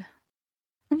Well, word.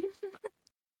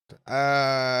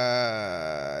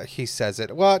 He says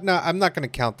it. Well, no, I'm not going to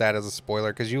count that as a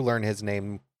spoiler because you learn his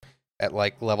name at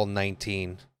like level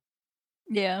 19.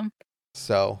 Yeah.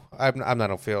 So I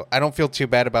don't feel too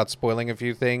bad about spoiling a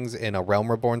few things in A Realm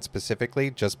Reborn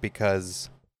specifically, just because.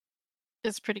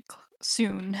 It's pretty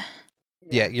soon.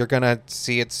 Yeah, you're gonna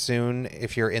see it soon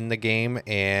if you're in the game,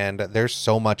 and there's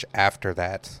so much after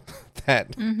that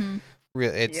that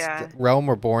Realm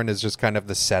Reborn is just kind of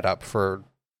the setup for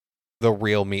the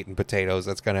real meat and potatoes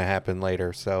that's gonna happen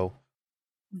later. So,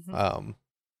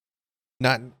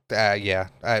 not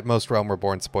most Realm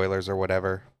Reborn spoilers or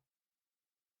whatever.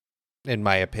 In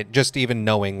my opinion, just even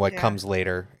knowing what comes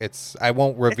later, I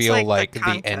won't reveal like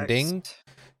the ending.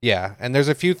 Yeah, and there's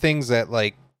a few things that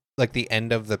like the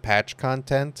end of the patch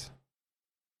content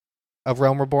of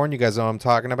Realm Reborn. You guys know what I'm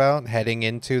talking about? Heading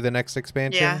into the next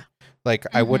expansion. Yeah. Like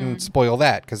I wouldn't spoil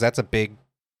that because it's a big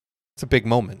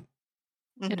moment.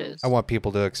 It is. I want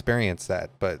people to experience that,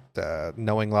 but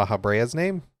knowing La Habrea's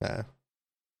name,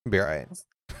 be all right.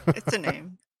 It's a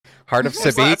name. Heart of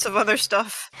There's Sabik. lots of other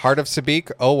stuff. Heart of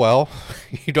Sabik. Oh well,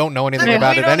 you don't know anything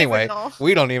about it anyway.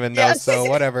 We don't even know, so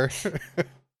whatever.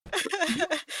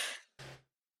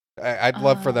 I'd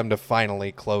love for them to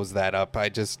finally close that up.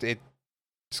 Just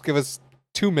give us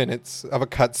 2 minutes of a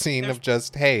cutscene of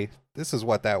just, hey, this is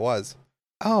what that was.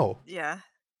 Oh. Yeah.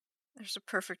 There's a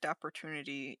perfect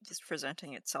opportunity just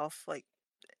presenting itself like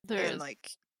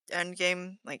like end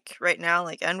game, like right now,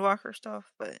 like Endwalker stuff,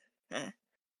 but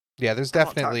yeah, there's I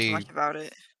won't definitely talk too much about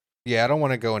it. Yeah, I don't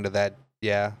want to go into that.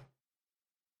 Yeah.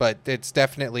 But it's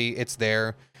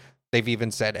there. They've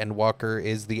even said Endwalker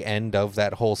is the end of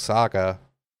that whole saga.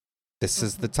 This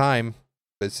is the time.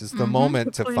 This is the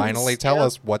moment to finally tell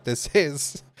us what this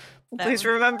is. Please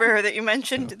remember that you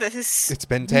mentioned this. It's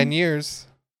been 10 years.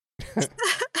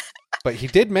 But he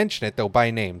did mention it, though, by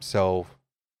name. So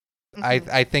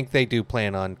I think they do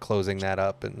plan on closing that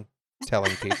up and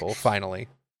telling people, finally.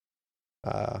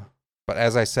 But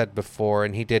as I said before,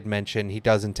 and he did mention, he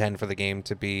does intend for the game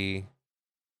to be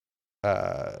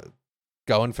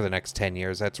going for the next 10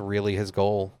 years. That's really his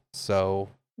goal. So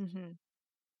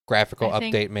graphical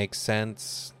update makes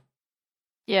sense.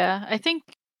 Yeah, I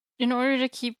think in order to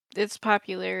keep its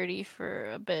popularity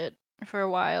for a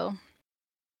while,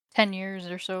 10 years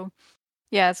or so,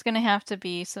 yeah, it's going to have to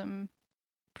be some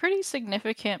pretty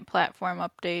significant platform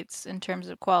updates in terms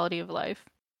of quality of life.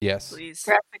 Yes. Please.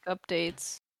 Graphic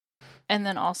updates. And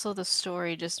then also the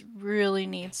story just really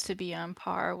needs to be on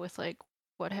par with like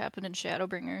what happened in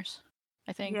Shadowbringers,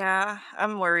 I think. Yeah,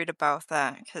 I'm worried about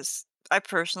that because I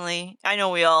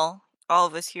know all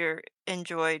of us here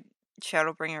enjoyed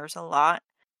Shadowbringers a lot.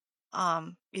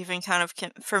 Even kind of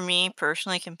for me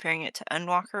personally, comparing it to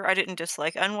Endwalker, I didn't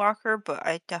dislike Endwalker, but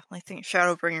I definitely think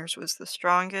Shadowbringers was the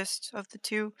strongest of the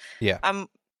two. Yeah. I'm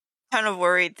kind of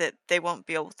worried that they won't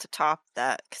be able to top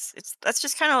that because that's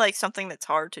just kind of like something that's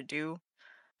hard to do.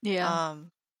 Yeah.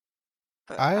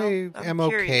 But I I'm am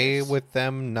okay curious. with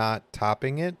them not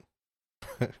topping it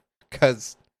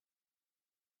because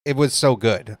it was so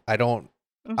good.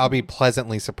 I'll be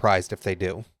pleasantly surprised if they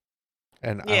do,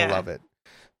 and I love it.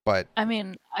 But I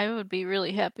mean, I would be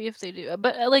really happy if they do.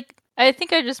 But like, I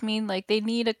think I just mean like they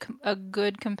need a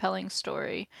good, compelling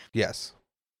story. Yes.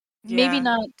 Maybe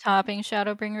not topping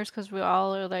Shadowbringers because we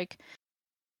all are like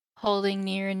holding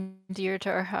near and dear to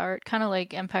our heart, kind of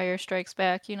like Empire Strikes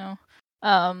Back, you know.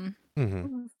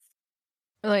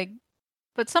 Like,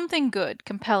 but something good,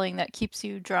 compelling that keeps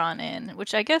you drawn in,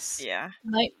 which I guess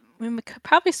we could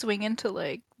probably swing into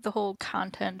like the whole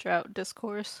content drought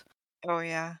discourse. Oh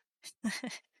yeah.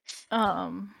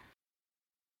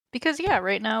 Because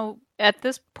right now at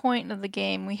this point of the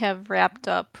game we have wrapped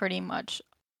up pretty much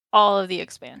all of the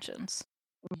expansions.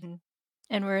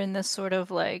 And we're in this sort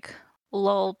of like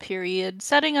lull period,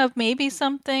 setting up maybe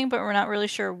something, but we're not really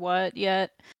sure what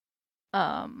yet.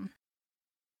 And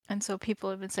so people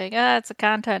have been saying, it's a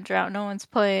content drought, no one's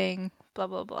playing, blah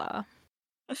blah blah.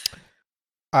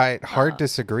 I hard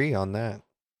disagree on that.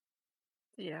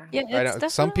 Yeah.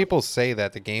 It's some people say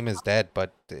that the game is dead,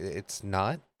 but it's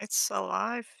not. It's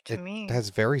alive to me. It has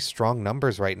very strong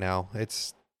numbers right now.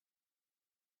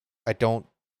 I don't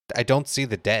I don't see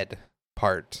the dead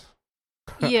part.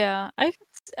 Yeah,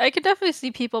 I could definitely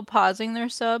see people pausing their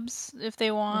subs if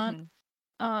they want. Mhm.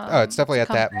 Oh, it's definitely To at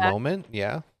come that back. moment.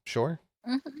 Yeah, sure.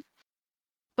 Mhm.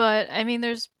 But I mean,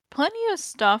 there's plenty of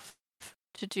stuff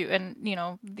to do, and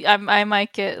I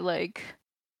might get like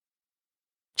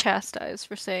chastised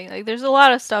for saying like there's a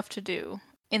lot of stuff to do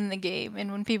in the game,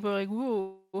 and when people are like,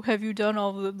 "Whoa, have you done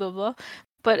all the blah blah?"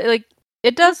 But like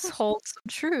it does hold some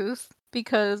truth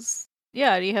because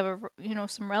yeah, you have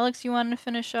some relics you want to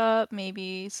finish up,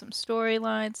 maybe some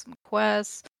storylines, some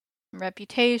quests, some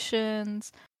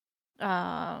reputations.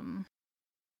 Um,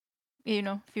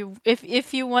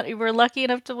 if you were lucky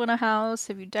enough to win a house,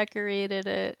 have you decorated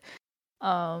it?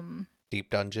 Um, Deep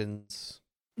dungeons.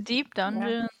 deep Yeah.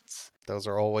 dungeons. Those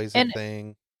are always a And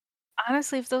thing.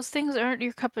 honestly, if those things aren't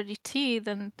your cup of tea,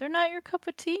 then they're not your cup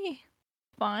of tea.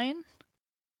 Fine.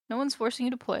 No one's forcing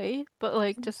you to play, but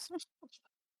like just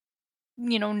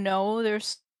know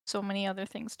there's so many other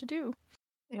things to do.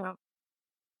 Yeah.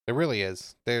 It really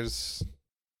is. There's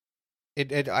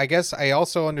it I guess I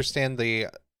also understand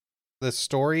the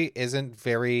story isn't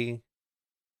very,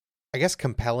 I guess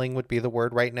compelling would be the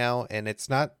word right now, and it's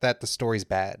not that the story's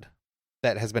bad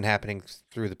that has been happening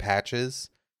through the patches.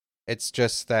 It's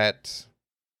just that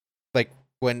like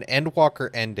when Endwalker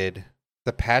ended,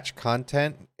 the patch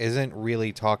content isn't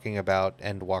really talking about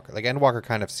Endwalker. Like Endwalker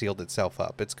kind of sealed itself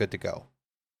up. It's good to go.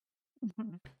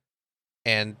 Mhm.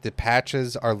 And the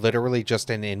patches are literally just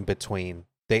an in between.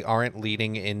 They aren't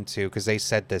leading into, because they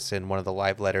said this in one of the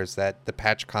live letters, that the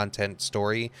patch content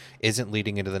story isn't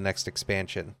leading into the next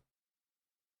expansion.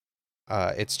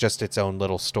 It's just its own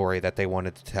little story that they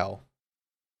wanted to tell.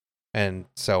 And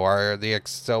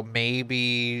so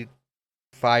maybe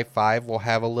 5.5 will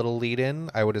have a little lead in,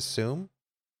 I would assume.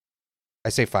 I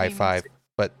say You mean 5.5,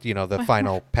 but the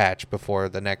final patch before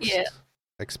the yeah, next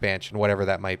expansion, whatever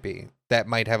that might be. That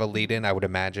might have a lead in, I would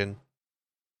imagine.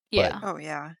 But yeah. Oh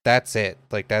yeah. that's it.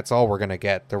 Like that's all we're gonna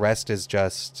get. The rest is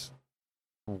just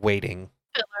waiting.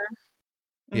 Filler.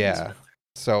 It's Mhm. Yeah.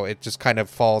 So it just kind of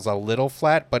falls a little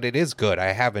flat, but it is good.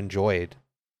 I have enjoyed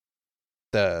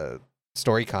the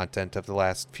story content of the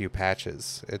last few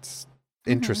patches. It's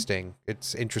Mhm. interesting.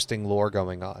 It's interesting lore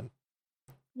going on.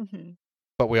 Mhm.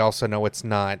 But we also know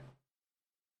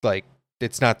like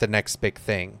it's not the next big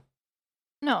thing.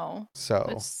 No, So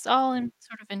it's all in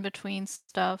sort of in between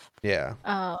stuff. yeah.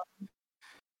 Uh,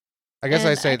 I guess I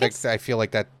and I say like guess I feel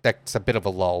like that's a bit of a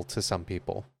lull to some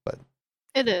people, but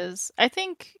it is. I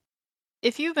think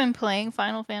if you've been playing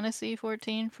Final Fantasy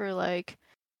 14 for like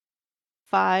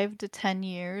 5 to 10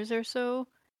 years or so,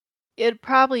 it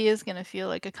probably is going to feel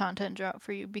like a content drop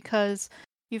for you because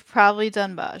you've probably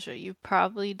done Baja, you've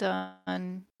probably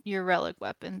done your relic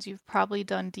weapons, you've probably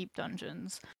done deep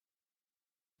dungeons.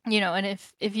 And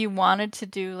if you wanted to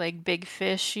do like big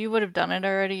fish, you would have done it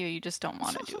already, or you just don't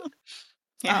want to do it.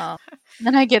 Yeah.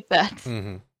 And I get that.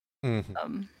 mhm. Mhm.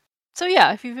 Um, so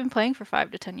yeah, if you've been playing for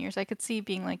 5 to 10 years, I could see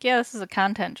being like, yeah, this is a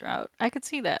content drought. I could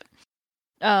see that.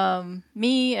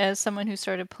 Me as someone who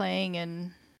started playing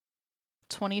in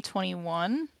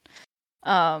 2021,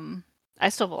 I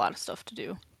still have a lot of stuff to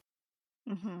do.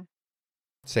 Mhm.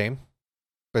 Same.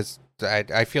 But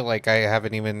I feel like I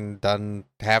haven't even done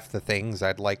half the things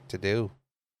I'd like to do.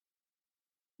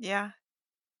 Yeah.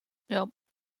 Yep,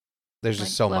 There's like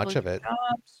just so much leveling of it. your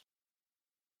jobs.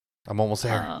 I'm almost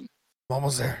there. Um, I'm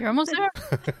almost there. you're almost there.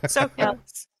 So Yeah,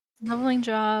 close. leveling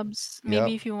jobs. Yep.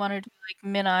 Maybe if you want to do like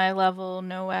mid-eye level,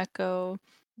 no echo.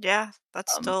 Yeah,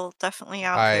 that's Um, still definitely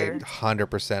out I there.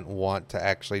 100% want to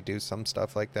actually do some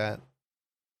stuff like that.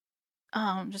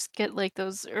 just get like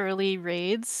those early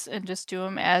raids and just do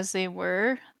them as they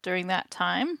were during that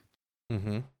time.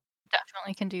 Mm-hmm.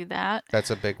 Definitely can do that.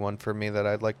 That's a big one for me that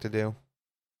I'd like to do.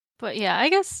 But yeah, I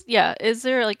guess is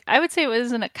there like I would say it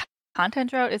isn't a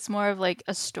content drought, it's more of like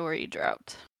a story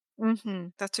drought.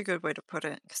 Mhm. That's a good way to put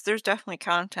it. Because there's definitely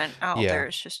content out Yeah. there.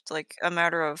 It's just like a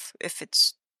matter of if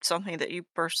it's something that you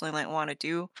personally like want to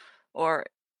do, or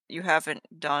you haven't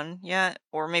done yet,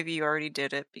 or maybe you already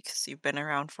did it because you've been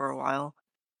around for a while.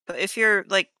 But if you're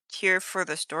like here for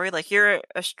the story, like you're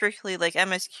a strictly like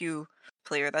MSQ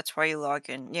player, that's why you log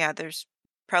in. Yeah, there's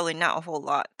probably not a whole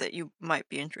lot that you might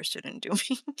be interested in doing.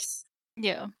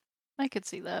 Yeah. I could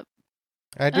see that.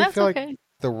 I And do that's feel like okay.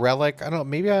 the relic, I don't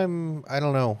know, I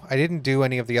don't know. I didn't do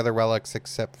any of the other relics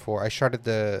except for I sharded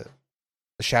the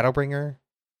Shadowbringer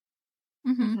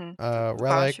Mhm. Mhm.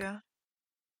 relic. Basha.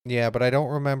 Yeah, but I don't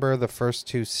remember the first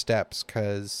two steps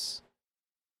because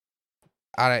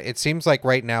it seems like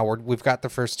right now we've got the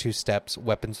first two steps.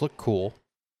 Weapons look cool,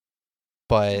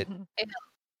 but Mhm. I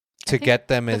to think get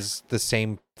them the is the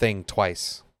same thing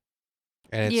twice.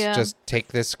 And it's Yeah. just take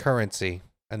this currency,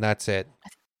 and that's it.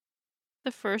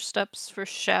 The first steps for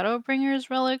Shadowbringers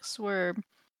relics were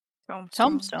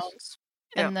tombstones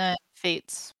Yep. and then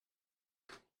fates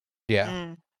Yeah.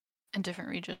 Mm, in different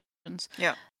regions.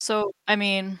 yeah. So, I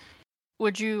mean,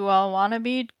 would you all want to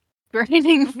be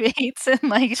grinding fates and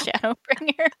like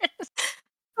Shadowbringers?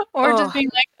 Or just Ugh. being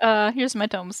like, here's my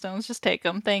tombstones, just take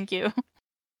them, thank you.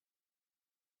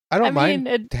 I don't I mind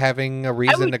mean, having a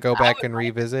reason would- to go I back would and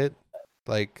revisit.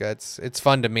 Like it's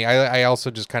fun to me. I also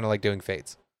just kind of like doing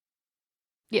fates.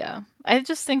 Yeah, I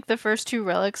just think the first two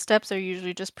relic steps are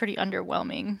usually just pretty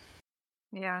underwhelming.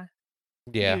 Yeah.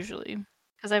 Yeah. Usually,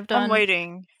 because I'm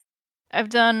waiting. I've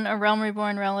done a Realm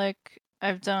Reborn relic,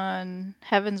 I've done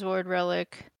Heaven's Ward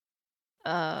relic,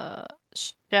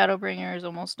 Shadowbringer is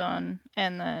almost done,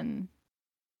 and then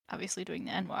obviously doing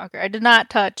the Endwalker. I did not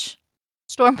touch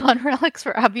Stormblood relics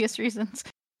for obvious reasons.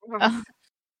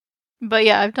 But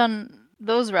yeah, I've done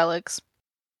those relics.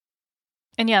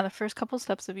 And yeah, the first couple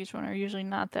steps of each one are usually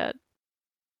not that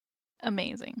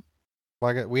amazing.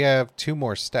 Well, we have 2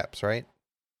 more steps, right?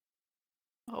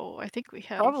 Oh, I think we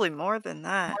have Probably more than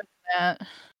that. more than that.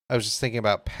 I was just thinking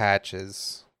about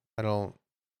patches. I don't,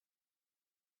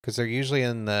 because they're usually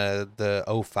in the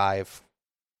 05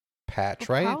 patch,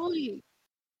 We'll right? Probably.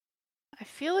 I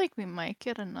feel like we might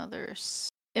get another.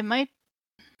 It might.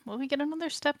 Will we get another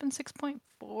step in 6.4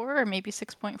 or maybe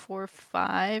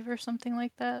 6.45 or something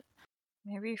like that?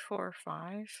 Maybe 4 or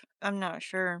 5. I'm not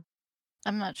sure.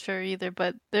 I'm not sure either,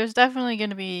 but there's definitely going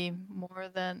to be more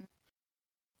than.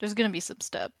 There's going to be some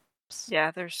steps. Yeah,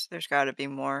 there's got to be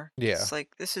more. Yeah. It's like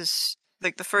this is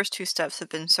like the first 2 steps have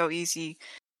been so easy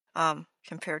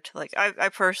compared to like I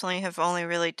personally have only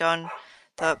really done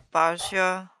the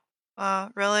Bajia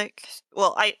relic.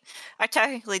 Well, I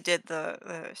technically did the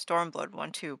Stormblood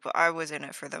one too, but I was in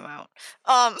it for the mount.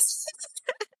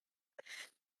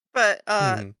 But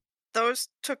Mhm. those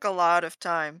took a lot of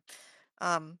time.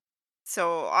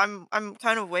 So I'm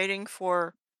kind of waiting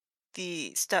for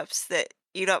the steps that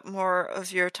eat up more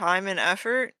of your time and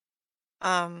effort.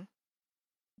 Um,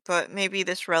 but maybe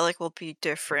this relic will be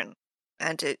different,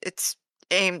 and it's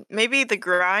aimed. Maybe the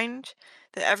grind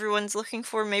that everyone's looking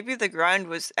for. Maybe the grind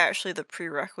was actually the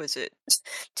prerequisite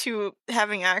to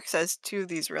having access to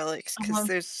these relics, because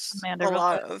there's a Mandeville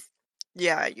lot quest. of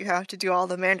yeah. You have to do all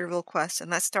the Manderville quests,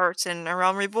 and that starts in A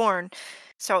Realm Reborn.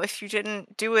 So if you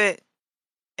didn't do it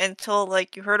until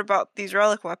like you heard about these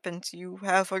relic weapons, you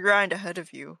have a grind ahead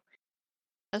of you.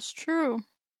 That's true.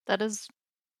 That is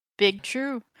big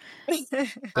true. Yeah,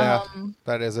 Um,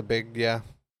 that is a big yeah.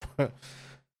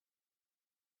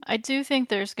 I do think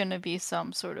there's going to be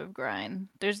some sort of grind.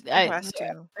 There has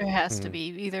to. There has to Hmm. be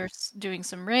either doing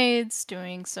some raids,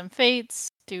 doing some fates,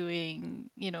 doing,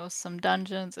 some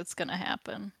dungeons. It's going to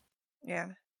happen. Yeah.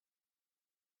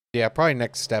 Yeah, probably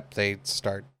next step they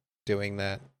start doing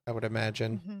that, I would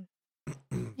imagine.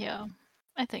 Mhm. Yeah,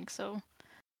 I think so.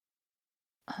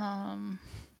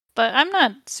 But I'm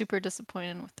not super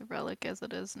disappointed with the relic as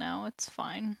it is now. It's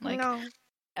fine. Like No.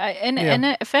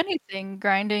 if anything,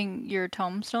 grinding your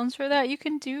tombstones for that, you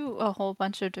can do a whole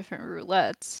bunch of different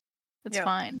roulettes. It's Yeah.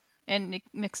 fine, and it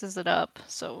mixes it up.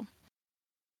 So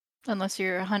unless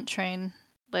you're a hunt train,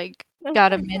 like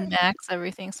gotta min max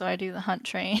everything, so I do the hunt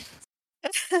train.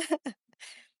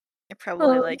 You're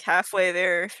probably like halfway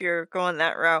there if you're going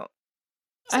that route.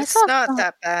 I It's saw not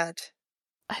that bad.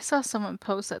 I saw someone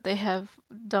post that they have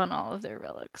done all of their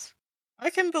relics. I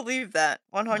can believe that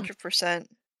 100%.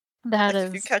 That Like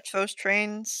if you is, catch those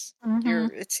trains,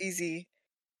 mhm. it's easy.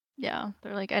 Yeah,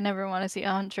 they're like, I never want to see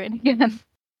a hunt train again.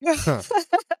 Huh.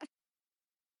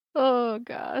 Oh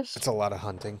gosh, It's a lot of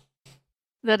hunting.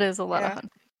 that is a lot of Yeah.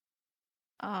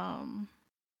 hunting.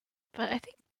 But I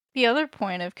think the other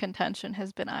point of contention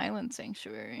has been Island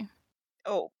Sanctuary.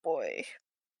 Oh boy.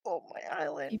 Oh my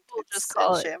island. People just It's in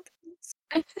call it. shambles.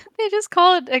 They just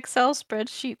call it Excel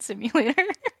spreadsheet simulator.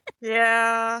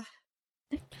 Yeah.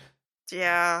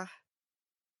 Yeah.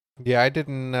 Yeah, I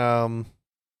didn't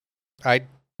I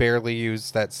barely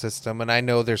use that system, and I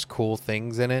know there's cool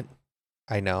things in it.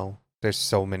 I know. There's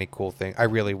so many cool things. I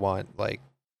really want like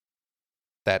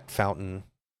that fountain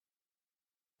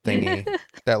thingy.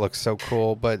 That looks so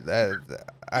cool, but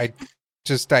I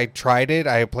tried it.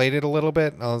 I played it a little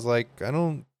bit, and I was like, I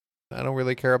don't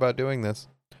really care about doing this.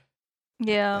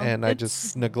 Yeah, And I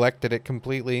just neglected it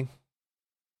completely.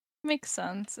 makes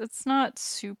sense. It's not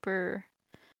super.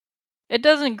 It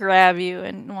doesn't grab you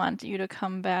and want you to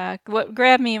come back. What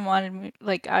grabbed me and wanted me,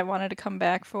 like I wanted to come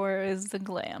back for, is the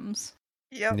glams.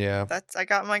 Yep. Yeah. I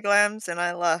got my glams and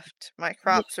I left. My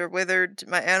crops are withered.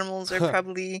 My animals are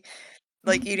probably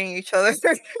like eating each other.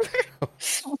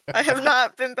 I have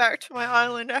not been back to my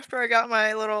island after I got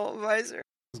my little visor.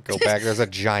 Go back. There's a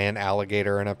giant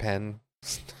alligator in a pen,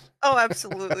 Oh,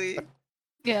 absolutely.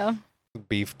 Yeah.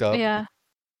 beefed up. Yeah.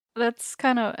 That's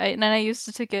kind of, and I used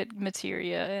it to get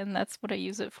materia, and that's what I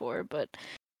use it for. But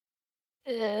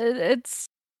it's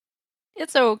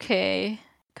okay.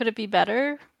 Could it be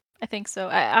better? I think so.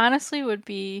 I honestly would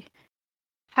be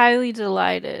highly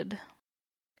delighted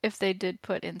if they did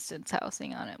put instance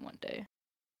housing on it one day.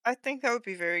 I think that would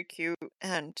be very cute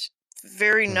and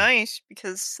very Hmm. nice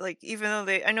because, like, even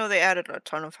though I know they added a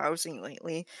ton of housing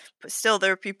lately, but still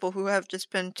there are people who have just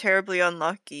been terribly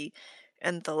unlucky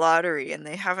in the lottery and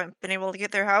they haven't been able to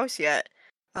get their house yet.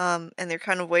 And they're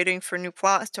kind of waiting for new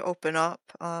plots to open up.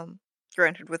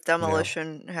 Granted, with Yeah.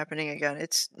 demolition happening again,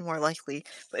 it's more likely,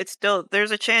 but it's still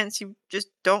there's a chance you just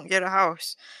don't get a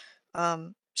house.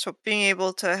 So being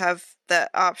able to have that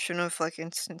option of like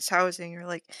instance housing or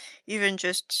like even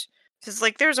just because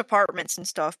like there's apartments and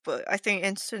stuff, but I think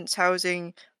instance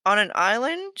housing on an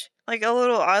island, like a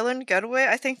little island getaway,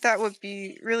 I think that would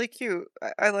be really cute.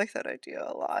 I like that idea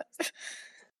a lot. Yeah,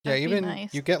 That'd be even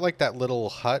nice. you get like that little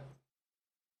hut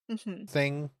Hmm.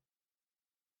 thing.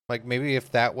 Like maybe if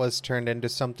that was turned into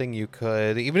something you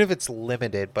could, even if it's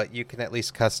limited, but you can at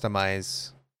least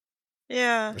customize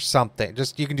Yeah. or something.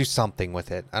 Just you can do something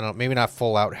with it. I don't maybe not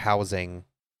full out housing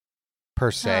per Oh,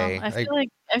 se. I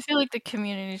feel like the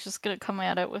community is just gonna come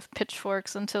at it with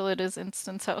pitchforks until it is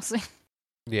instance housing.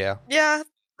 Yeah. Yeah,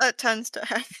 that tends to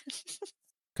happen.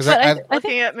 Cuz But I I think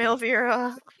Looking at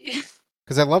Malvira.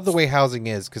 cuz I love the way housing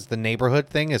is cuz the neighborhood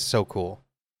thing is so cool.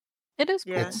 it is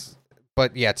cool. Yeah. It's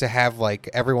but yeah, to have like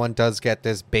everyone does get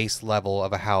this base level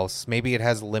of a house. Maybe it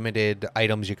has limited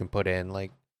items you can put in,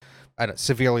 like I don't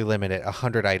severely limited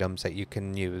 100 items that you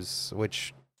can use,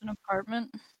 which An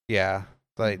apartment. yeah,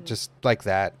 like Mhm. just like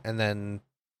that, and then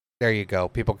there you go.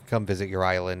 People can come visit your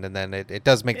island, and then it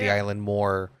does make the Yeah. island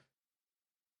more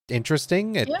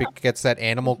interesting. Yeah. Gets that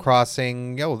Animal Mhm.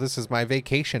 Crossing. Yo, this is my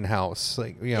vacation house.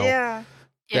 Like Yeah. that'd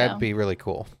Yeah. be really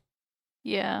cool.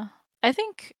 Yeah. I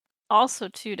think also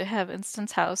too to have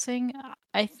instance housing,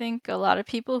 I think a lot of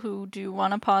people who do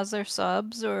want to pause their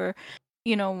subs or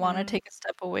want to Mm, take a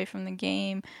step away from the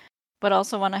game, but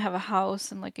also want to have a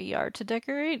house and like a yard to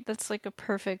decorate, that's like a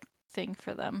perfect thing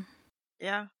for them.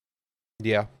 yeah.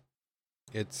 Yeah,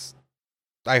 it's.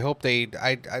 I hope they.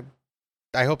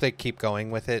 I hope they keep going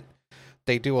with it.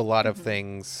 They do a lot of Mhm.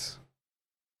 things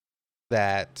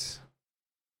that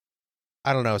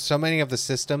I don't know. So many of the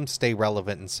systems stay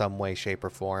relevant in some way, shape, or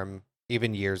form,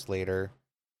 even years later.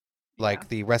 Yeah. Like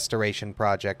the restoration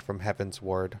project from Heaven's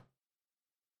Ward.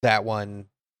 That one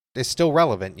is still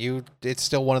relevant. It's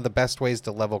still one of the best ways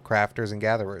to level crafters and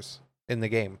gatherers in the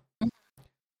game.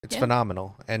 It's Yeah.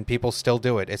 phenomenal, and people still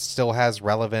do it. It still has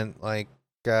relevant like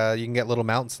you can get little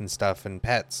mounts and stuff and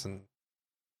pets, and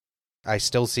I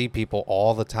still see people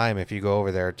all the time if you go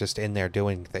over there, just in there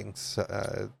doing things.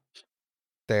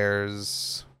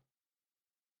 There's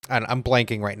I'm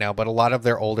blanking right now, but a lot of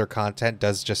their older content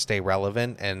does just stay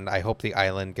relevant, and I hope the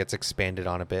island gets expanded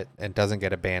on a bit and doesn't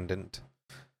get abandoned.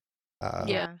 Yeah.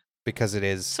 Yeah. Because it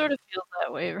is, Sort of feels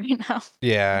that way right now.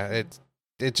 yeah,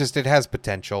 Mhm. it has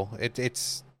potential.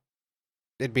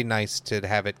 It'd be nice to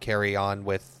have it carry on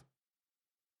with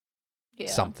Yeah.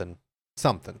 something.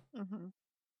 Mhm.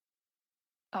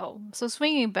 Oh, so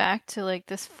swinging back to like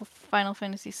this Final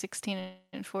Fantasy 16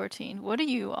 and 14, what do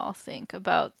you all think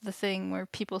about the thing where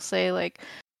people say like,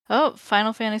 "Oh,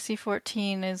 Final Fantasy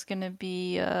 14 is going to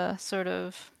be sort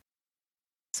of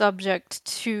subject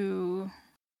to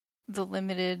the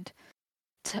limited,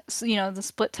 the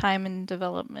split time in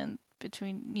development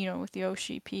between, with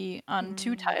Yoshi P on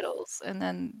two Mm. titles, and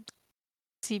then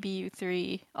CBU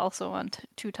 3 also on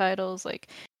two titles. Like,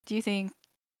 do you think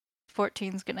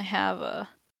 14 is going to have a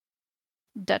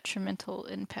detrimental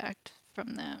impact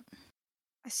from that?"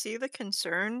 I see the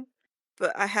concern,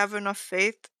 but I have enough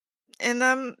faith in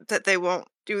them that they won't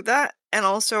do that. And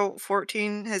also,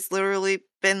 14 has literally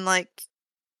been like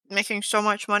making so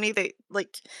much money. They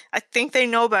like, I think they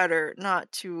know better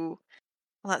not to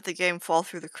let the game fall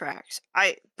through the cracks.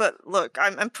 But look,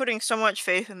 I'm putting so much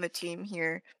faith in the team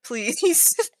here. Please,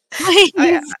 Please.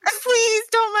 please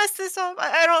don't mess this up.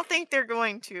 I don't think they're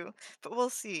going to, but we'll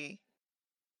see.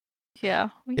 Yeah,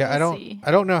 we Yeah, will see.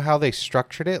 I don't know how they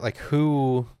structured it. Like,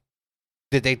 who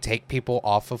did they take people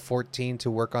off of 14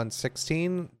 to work on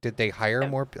 16? Did they hire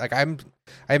more? Like, I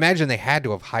imagine they had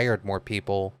to have hired more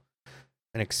people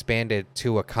and expanded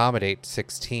to accommodate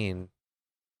 16.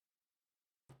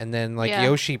 And then like Yeah.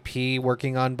 Yoshi P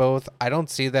working on both, I don't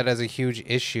see that as a huge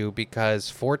issue because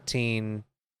 14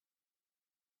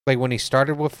 Like when he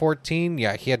started with 14,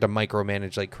 yeah, he had to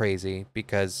micromanage like crazy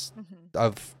because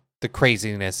of the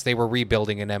craziness. They were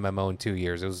rebuilding an MMO in 2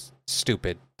 years. It was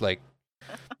stupid. Like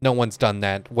no one's done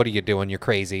that. What are you doing? You're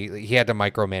crazy. He had to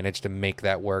micromanage to make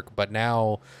that work. But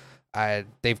now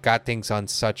they've got things on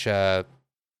such a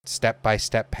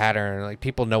step-by-step pattern. Like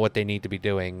people know what they need to be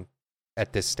doing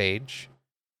at this stage.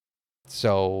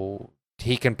 So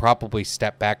he can probably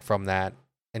step back from that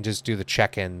and just do the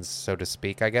check-ins, so to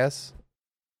speak, I guess,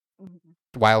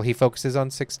 while he focuses on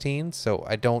 16. So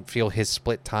I don't feel his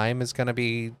split time is going to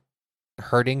be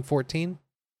hurting 14.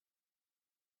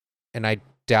 And I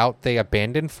doubt they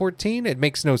abandon 14. It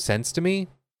makes no sense to me.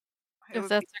 If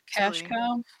that's a cash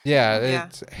cow. Yeah, Yeah.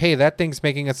 It's, hey, that thing's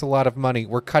making us a lot of money.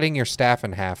 We're cutting your staff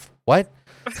in half. What?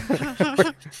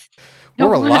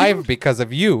 We're alive because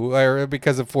of you, or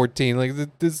because of 14. Like,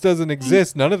 this doesn't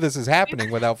exist. None of this is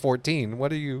happening without 14.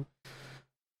 What are you...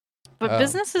 But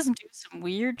businesses do some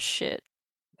weird shit.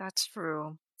 That's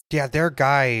true. Yeah, their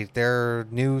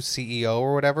new CEO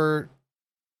or whatever,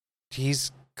 he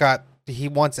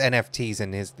wants NFTs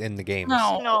in the games.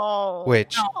 No.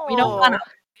 Which... No, we don't want them.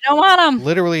 We don't want them.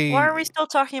 Literally... Why are we still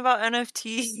talking about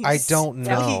NFTs? I don't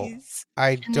know. Please.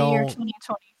 I In the year don't...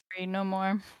 2023, no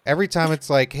more. Every time it's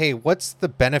like, hey, what's the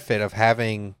benefit of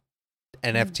having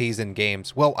NFTs in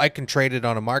games? Well, I can trade it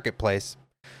on a marketplace.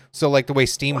 So like the way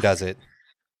Steam does it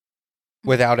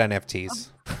without NFTs.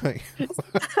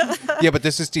 Yeah, but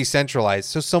this is decentralized,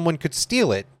 so someone could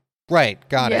steal it. Right,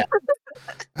 got it.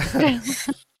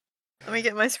 Let me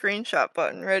get my screenshot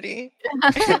button ready.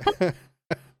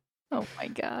 Oh my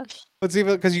gosh. It's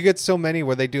even because you get so many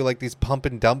where they do like these pump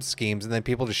and dump schemes, and then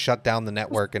people just shut down the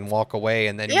network and walk away,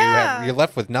 and then you're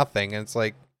left with nothing. And it's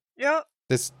like, Yep.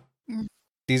 these And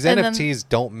NFTs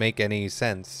don't make any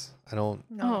sense. I don't.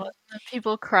 No. Oh, and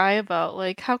people cry about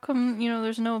like, how come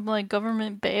there's no like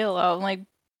government bailout? I'm like,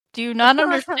 do you not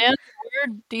understand the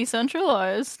word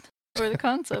decentralized or the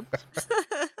concept?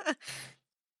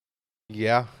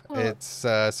 Yeah, it's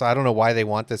so I don't know why they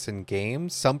want this in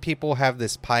games. Some people have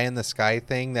this pie in the sky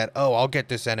thing that, oh, I'll get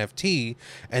this NFT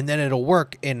and then it'll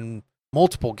work in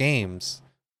multiple games.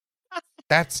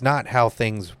 That's not how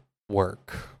things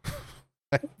work.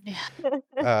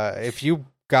 Yeah. If you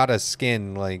got a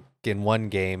skin like in one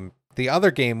game, the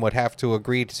other game would have to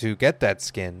agree to get that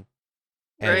skin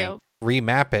and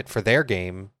remap it for their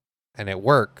game and it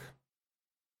work.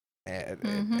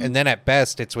 And then at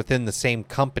best it's within the same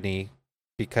company,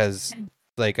 because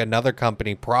like another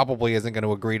company probably isn't going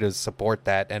to agree to support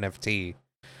that NFT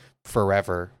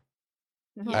forever.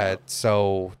 Yeah.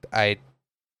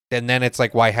 And then it's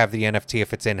like, why have the NFT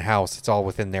if it's in-house? It's all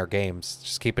within their games.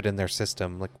 Just keep it in their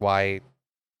system. Like, why?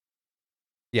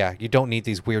 Yeah, you don't need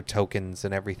these weird tokens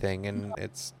and everything, and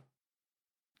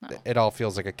it all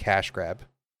feels like a cash grab.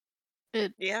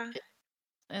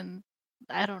 And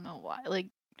I don't know why. Like,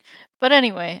 but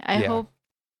anyway,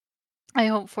 I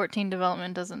hope 14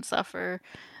 development doesn't suffer.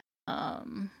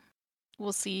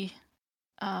 We'll see.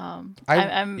 I'm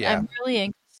really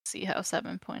anxious to see how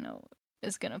 7.0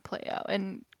 is gonna play out,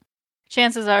 and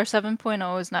chances are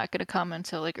 7.0 is not gonna come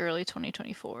until like early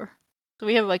 2024. So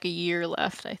we have like a year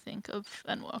left, I think, of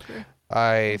Endwalker.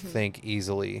 I think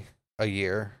easily a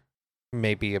year,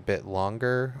 maybe a bit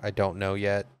longer. I don't know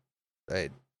yet.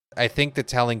 I think the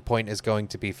telling point is going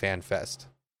to be FanFest.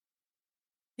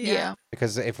 Yeah.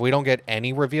 Because if we don't get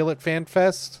any reveal at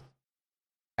FanFest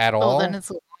at all, then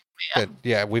it's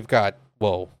we've got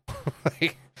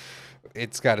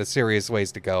it's got a serious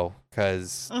ways to go.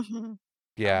 Because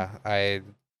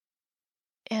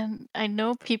And I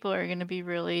know people are going to be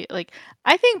really like,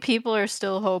 I think people are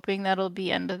still hoping that'll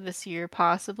be end of this year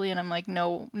possibly, and I'm like,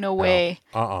 no way.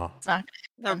 It's not gonna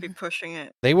That would be pushing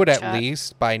it. They would at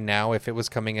least by now, if it was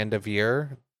coming end of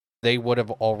year, they would have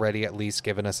already at least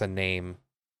given us a name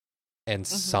and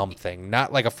something.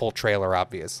 Not like a full trailer,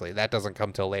 obviously. That doesn't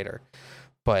come till later.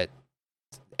 But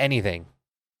anything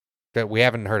that we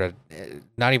haven't heard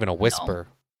not even a whisper.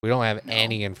 No. We don't have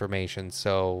any information,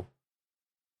 so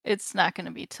it's not going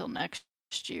to be till next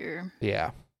year. Yeah.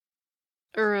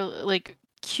 Or like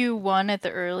Q1 at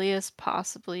the earliest,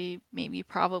 possibly,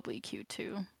 probably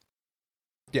Q2.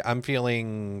 Yeah, I'm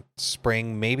feeling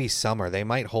spring, maybe summer. They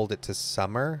might hold it to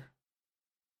summer.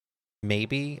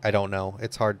 Maybe. I don't know.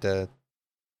 It's hard to...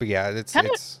 But yeah,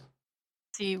 it's...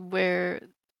 See where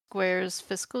Square's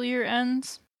fiscal year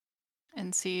ends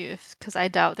and see if... Because I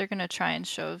doubt they're going to try and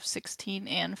show 16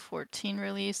 and 14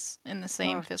 release in the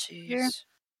same fiscal year.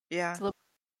 Yeah.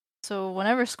 So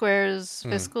whenever Square's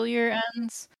fiscal year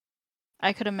ends,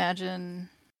 I could imagine...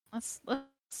 Let's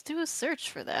do a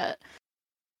search for that.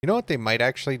 You know what they might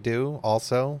actually do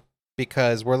also?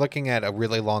 because we're looking at a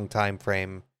really long time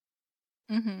frame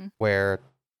Mm-hmm. where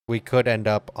we could end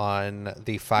up on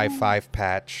the 5.5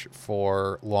 patch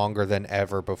for longer than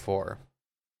ever before.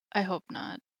 I hope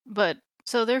not. But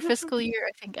so their fiscal year,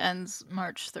 I think, ends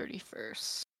March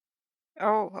 31st.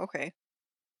 Oh, okay.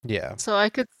 Yeah, So I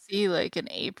could see like an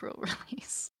April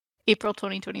release, April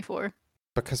 2024.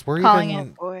 because we're Calling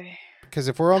even Boy. because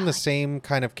if we're on the God. same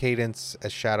kind of cadence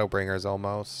as Shadowbringers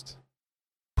almost,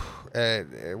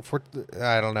 if we're,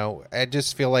 I don't know. I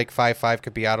just feel like 5.5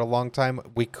 could be out a long time.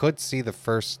 We could see the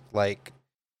first like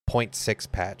 0.6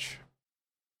 patch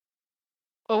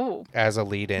Oh, as a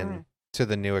lead in Mm. to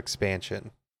the new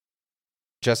expansion,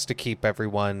 just to keep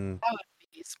everyone. that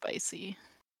would be spicy.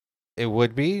 It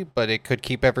would be, but it could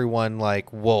keep everyone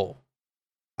like, whoa,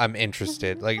 I'm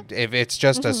interested. Like if it's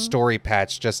just a story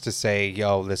patch just to say,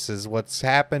 yo, this is what's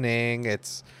happening.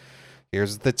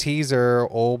 Here's the teaser.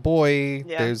 Oh boy,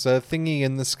 Yeah. there's a thingy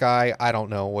in the sky. I don't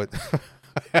know what.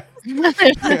 Oh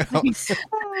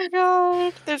my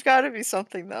god. There's got to be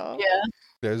something though. Yeah.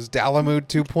 There's Dalamud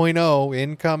 2.0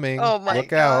 incoming. Oh my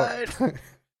Look out. god.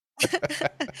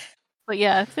 But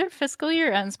yeah, if their fiscal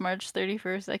year ends March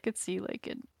 31st, I could see like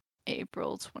an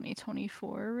April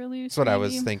 2024 release. That's what I maybe.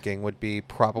 was thinking would be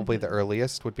probably the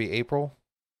earliest would be April.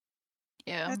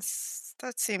 Yeah.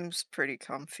 That seems pretty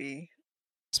comfy.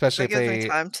 Especially That if gives me they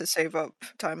time to save up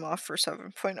time off for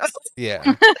 7.0.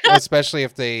 yeah. Especially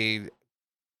if they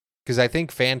because I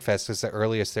think FanFest is the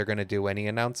earliest they're gonna do any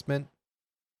announcement.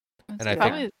 It's And I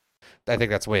probably, think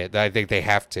that's weird. I think they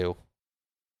have to.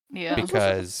 yeah.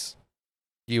 Because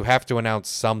you have to announce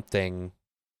something,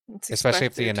 It's especially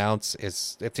if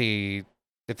expected.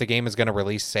 if the game is going to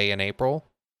release, say, in April,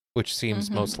 which seems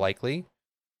Mhm. most likely.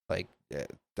 Like,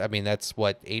 I mean, that's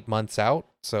what 8 months out.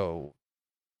 So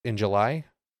in July,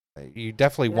 you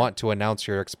definitely Yeah. want to announce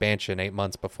your expansion 8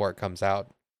 months before it comes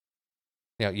out.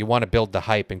 You know, you want to build the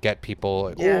hype and get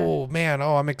people. Yeah. Oh man,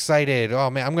 oh I'm excited. Oh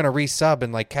man, I'm gonna resub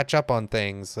and like catch up on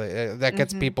things. That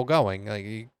gets Mhm. people going. Like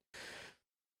you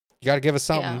got to give us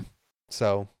something. Yeah.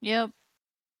 So Yep.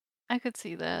 I could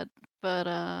see that. But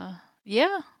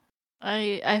yeah.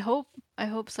 I hope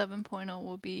 7.0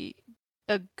 will be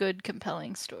a good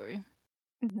compelling story.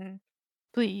 Mhm.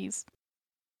 Please.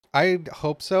 I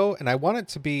hope so, and I want it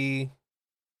to be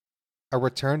a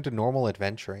return to normal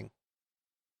adventuring.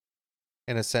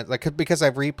 In a sense, like because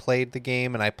I've replayed the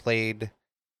game and I played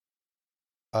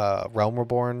Realm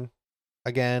Reborn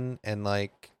again, and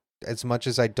like as much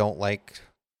as I don't like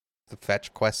the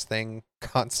fetch quest thing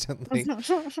constantly,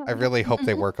 I really hope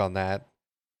they work on that.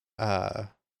 Uh,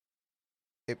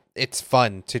 it's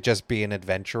fun to just be an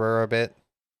adventurer a bit.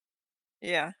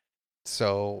 Yeah.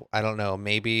 So I don't know.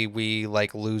 Maybe we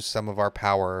like lose some of our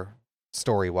power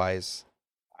story wise.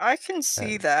 I can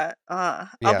see that. I'll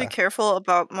be Yeah. careful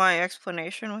about my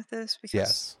explanation with this because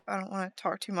Yes. I don't want to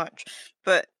talk too much.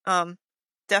 But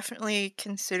definitely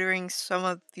considering some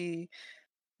of the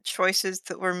choices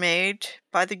that were made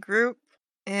by the group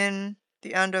in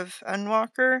the end of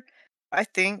Endwalker, I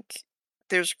think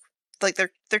there's like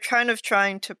they're kind of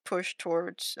trying to push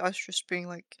towards us just being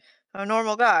like a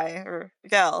normal guy or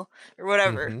gal or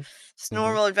whatever. Mm-hmm. Just Mm-hmm.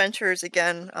 normal adventurers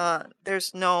again.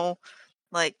 There's no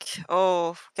like,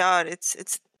 oh god, it's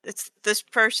this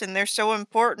person. They're so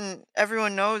important.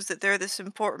 Everyone knows that they're this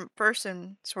important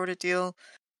person sort of deal.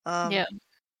 Yeah.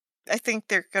 I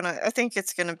think I think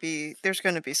it's gonna be there's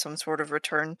gonna be some sort of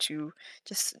return to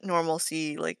just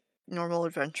normalcy, like normal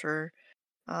adventure.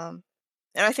 Um,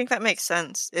 and I think that makes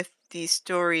sense if the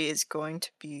story is going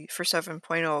to be for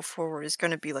 7.0 forward is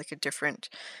gonna be like a different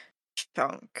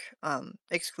chunk,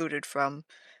 excluded from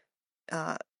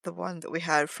uh the one that we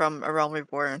had from A Realm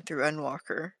Reborn through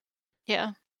Endwalker.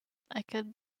 Yeah. I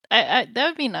could I that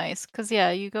would be nice cuz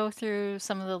yeah, you go through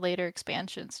some of the later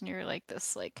expansions and you're like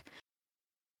this like,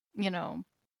 you know,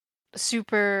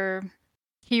 super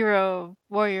hero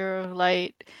warrior of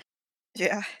light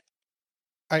Yeah.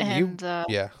 and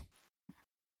Yeah.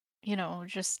 you know,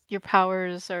 just your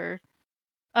powers are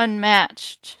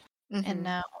unmatched. And Mm-hmm.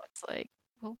 now it's like,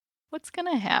 well, what's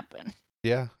going to happen?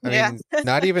 Yeah. I Yeah. mean,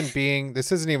 not even being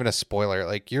this isn't even a spoiler.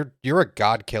 Like you're a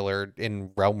god killer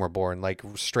in Realm Reborn, like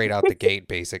straight out the gate,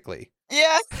 basically.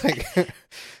 Yeah. Like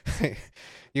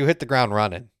you hit the ground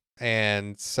running.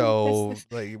 And so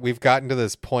like we've gotten to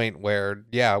this point where,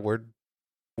 yeah, we're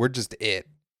just it.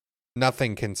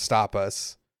 Nothing can stop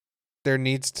us. There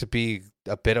needs to be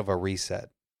a bit of a reset.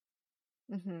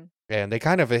 Mm-hmm. And they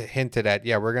kind of hinted at,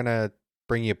 yeah, we're gonna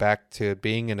bring you back to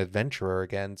being an adventurer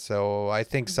again. So I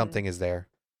think Mm-hmm. something is there.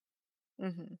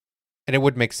 Mm-hmm. And it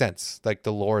would make sense. Like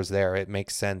the lore is there. It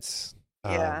makes sense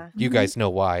Yeah. You guys know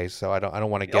why, so I don't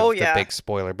want to give Oh, the yeah. big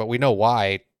spoiler, but we know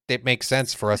why. It makes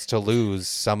sense for us to lose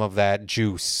some of that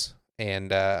juice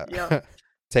and Yep.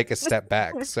 take a step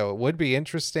back. So it would be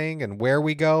interesting. And where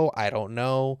we go, I don't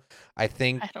know. I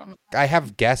think I don't know. I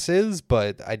have guesses,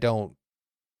 but I don't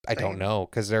Same. know,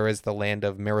 because there is the land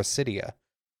of Miracidia,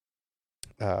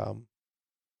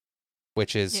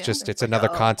 which is Yeah. just There's it's like another a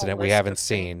whole continent we list haven't of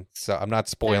seen. things. So I'm not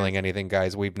spoiling anything,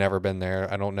 guys. We've never been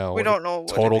there. I don't know. We don't know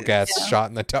what it Total is. guess, Yeah. shot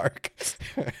in the dark.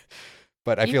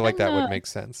 But I feel like Even, that would make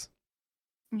sense.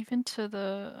 Even to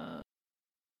the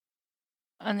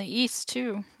on the east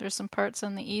too. There's some parts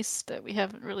on the east that we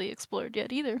haven't really explored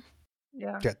yet either.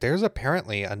 Yeah. Yeah, there's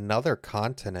apparently another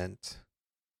continent.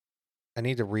 I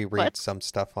need to reread What? some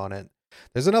stuff on it.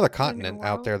 There's another new continent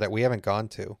out there world? that we haven't gone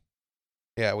to.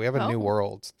 Yeah, we have a new Oh.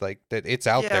 world. Like that, it's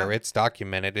out there. Yeah. It's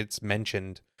documented. It's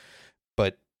mentioned,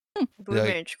 but Blue like,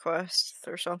 Mage Quest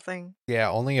or something. yeah,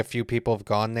 only a few people have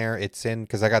gone there. It's in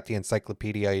because I got the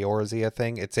Encyclopedia Eorzea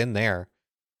thing. It's in there.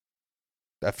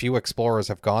 A few explorers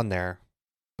have gone there,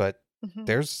 but Mhm.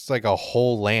 there's like a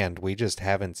whole land we just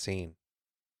haven't seen.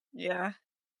 Yeah.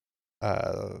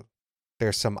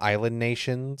 There's some island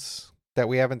nations that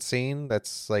we haven't seen.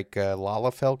 That's like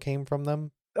Lalafell came from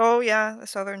them. Oh, yeah. The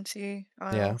Southern Sea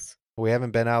Yeah, Isles. we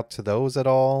haven't been out to those at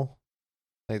all.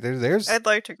 Like there's I'd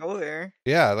like to go there.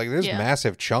 yeah, like there's Yeah.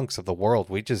 massive chunks of the world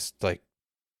we just like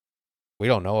we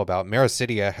don't know about.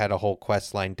 Meracidia had a whole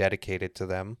quest line dedicated to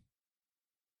them.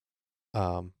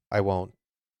 I won't.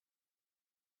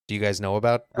 Do you guys know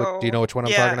about what? Do you know Oh, which one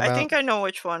I'm yeah. talking I about? think I know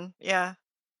which one. Yeah.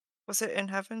 Was it in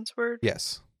Heaven's Word?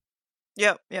 Yes.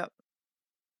 Yep. Yep.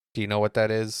 Do you know what that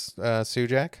is,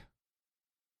 Sujak?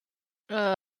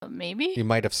 Maybe. You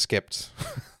might have skipped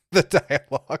the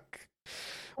dialogue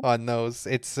on those.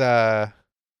 It's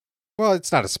well,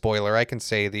 it's not a spoiler. I can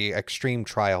say the extreme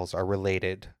trials are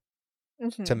related to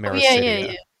Mhm. Oh, yeah,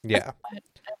 Meracidia. Yeah.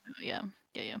 yeah.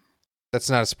 Yeah. That's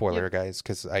not a spoiler, Yep. guys,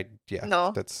 because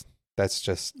No. that's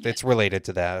just Yeah. it's related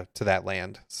to that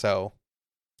land. So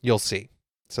you'll see.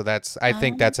 So I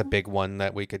think that's a big one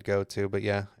that we could go to. But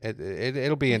yeah,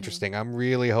 it'll be Mhm. interesting. I'm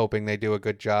really hoping they do a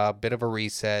good job. Bit of a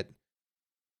reset.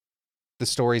 The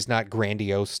story's not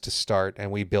grandiose to start,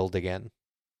 and we build again.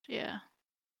 Yeah.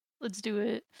 Let's do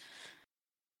it.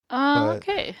 But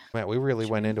Okay. man, we really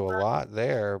Should went we into a move on? lot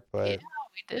there. Yeah, But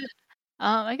we did.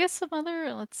 I guess some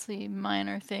other, let's see,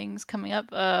 minor things coming up.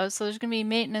 So there's gonna be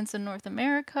maintenance in North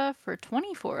America for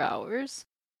 24 hours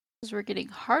because we're getting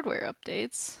hardware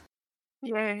updates.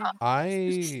 Yay.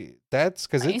 that's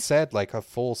because it Nice. said like a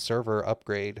full server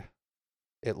upgrade.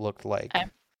 It looked like.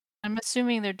 I'm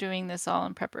assuming they're doing this all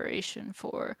in preparation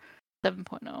for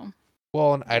 7.0.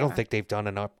 Well, and I don't Yeah. think they've done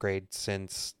an upgrade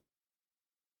since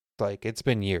like it's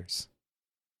been years.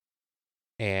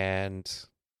 And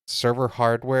server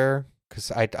hardware,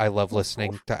 because I love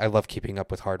listening to, I love keeping up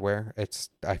with hardware.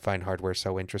 I find hardware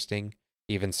so interesting.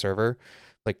 Even server,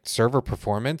 like server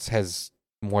performance has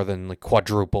more than like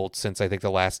quadrupled since I think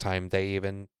the last time they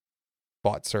even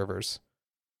bought servers.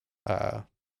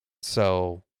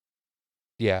 So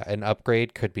yeah, an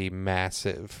upgrade could be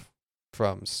massive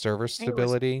from server I think it was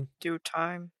stability. due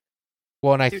time.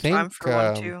 Well, and I Due time think for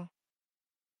one too.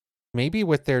 maybe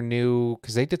with their new,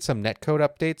 because they did some netcode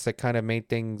updates that kind of made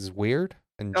things weird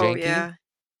and Oh, janky. yeah.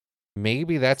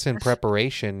 Maybe that's in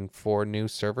preparation for new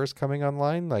servers coming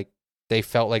online. Like they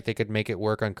felt like they could make it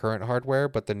work on current hardware,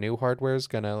 but the new hardware is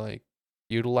gonna like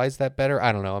utilize that better.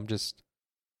 I don't know. I'm just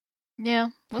Yeah,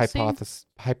 we'll see.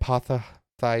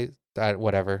 hypothesize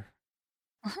whatever.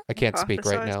 I can't speak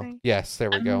right now. Hypothesizing? Yes, there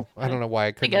we go. I don't know why I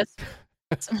I couldn't. guess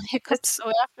some hiccups. It's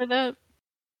So after that,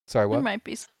 Sorry, there what?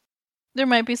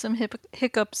 might be some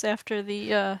hiccups after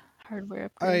the hardware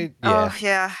upgrade. Yeah. Oh,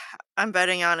 yeah. I'm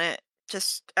betting on it.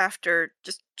 Just after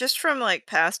just from like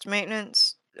past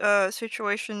maintenance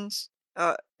situations.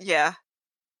 Yeah.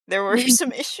 There were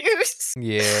some issues.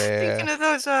 Yeah. Thinking of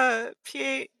those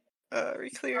P8 Oh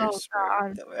reclears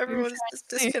God, where we were everyone's trying just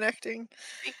to clear disconnecting.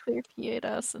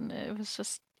 P8S, and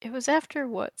it was after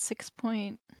what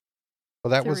 6.3?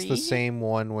 Well, that was the same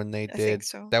one when they I think did.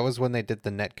 so. That was when they did the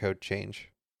netcode change.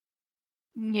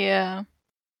 Yeah,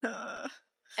 Uh,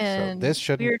 So and this we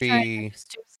shouldn't were trying to be.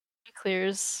 just do some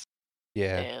clears,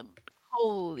 Yeah. and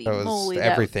holy That was moly,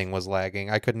 everything was lagging.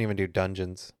 I couldn't even do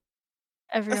dungeons.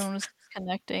 everyone was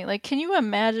disconnecting. Like, can you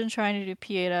imagine trying to do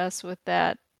P8S with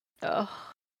that? Ugh.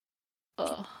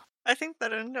 I think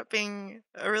that ended up being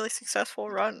a really successful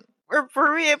run. Were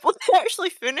we able to actually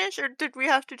finish, or did we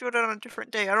have to do it on a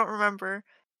different day? I don't remember.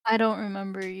 I don't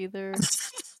remember either.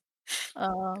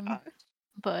 Gosh.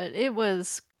 But it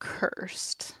was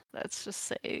cursed. Let's just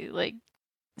say, like,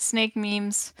 snake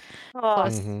memes Oh,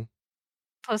 plus Mhm.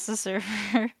 plus the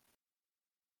server,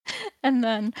 and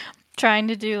then trying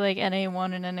to do like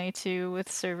NA1 and NA2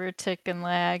 with server tick and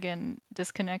lag and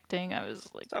disconnecting. I was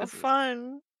like, so this is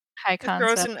fun. high It throws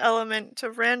concept. an element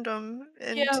of random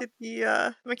Yeah, into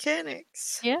the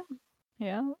mechanics. yeah,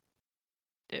 yeah.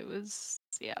 It was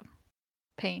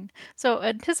pain. So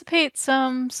anticipate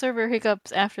some server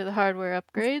hiccups after the hardware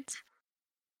upgrades.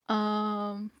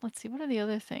 Let's see, what are the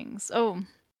other things? Oh,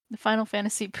 the Final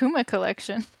Fantasy Puma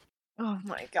collection. Oh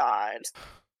my god.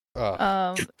 Ugh.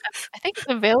 I think it's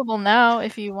available now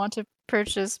if you want to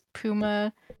purchase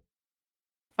Puma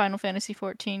Final Fantasy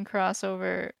 14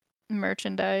 crossover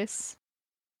merchandise.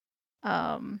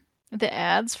 The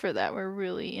ads for that were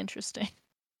really interesting.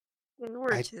 They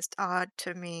were I just odd to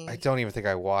I me. don't even think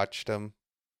I watched them.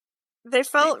 They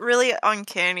felt really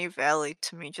uncanny valley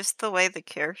to me, just the way the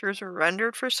characters were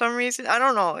rendered for some reason. I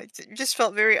don't know, it just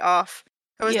felt very off.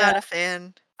 I was Yeah, not a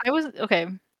fan. okay.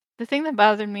 The thing that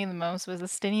bothered me the most was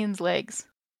Estinian's legs.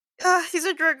 Ah, he's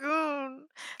a dragoon.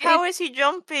 It, How is he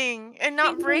jumping and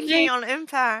not he's breaking on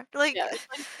impact? Yeah, Like, it's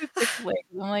like 2 6 legs.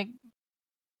 I'm like,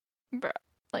 bruh,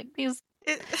 like these.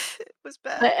 it, it was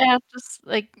bad. The ad just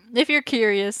like if you're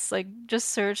curious, like just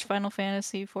search Final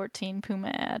Fantasy 14 Puma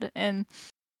ad, and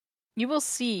you will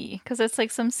see because it's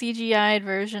like some CGI'd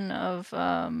version of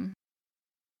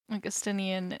like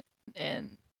Estinian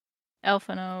and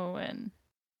Elfino and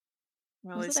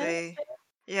was it Alice? Alize.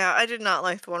 Yeah, I did not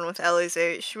like the one with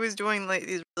Alize. She was doing like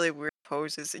these really weird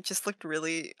poses. It just looked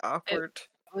really It awkward.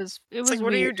 was It's like, what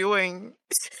are weird. you doing?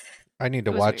 I need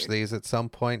to It was watch weird. these at some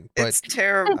point, but It's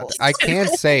terrible. I can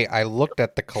say I looked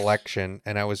at the collection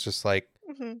and I was just like,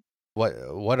 Mhm.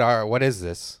 what is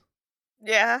this?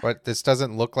 Yeah. What, this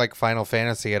doesn't look like Final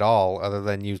Fantasy at all, other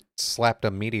than you slapped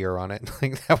a meteor on it.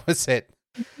 Like that was it.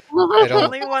 I The don't.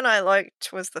 only one I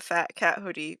liked was the Fat Cat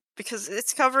hoodie because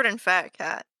it's covered in Fat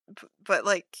Cat. But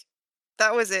like,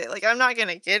 that was it. Like, I'm not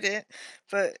gonna get it,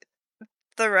 but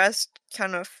the rest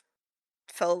kind of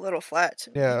fell a little flat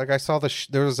to Yeah, me. like I saw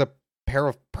there was a pair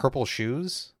of purple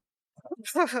shoes.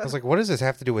 I was like, what does this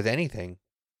have to do with anything?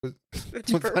 With,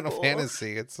 It's with Final purple.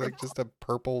 Fantasy, it's like just a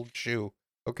purple shoe.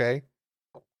 Okay,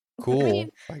 I cool.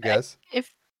 mean, I guess.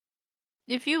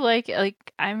 if you like,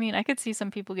 I mean, I could see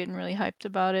some people getting really hyped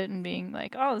about it and being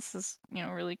like, "Oh, this is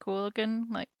really cool looking."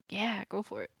 Like, yeah, go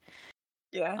for it.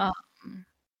 Yeah.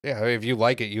 Yeah, if you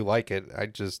like it, you like it.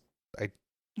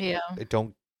 Yeah, I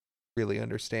don't really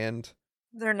understand.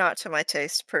 They're not to my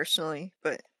taste personally,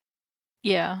 but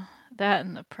yeah, that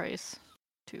and the price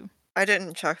too. I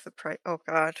didn't check the price. Oh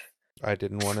god. I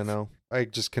didn't want to know. I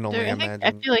just can only I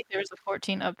imagine. feel like there was a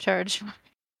 14 upcharge.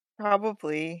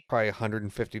 Probably. Probably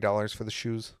 $150 for the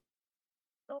shoes.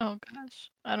 Oh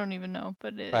gosh, I don't even know,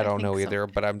 but I I don't think know some either,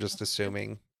 but I'm just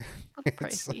assuming. looks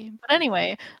It's like- pricey. But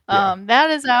anyway, Yeah. that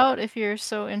is out if you're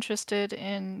so interested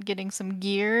in getting some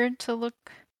gear to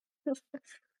look.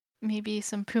 Maybe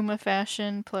some Puma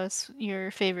fashion plus your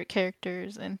favorite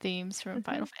characters and themes from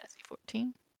Final Fantasy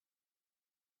 14.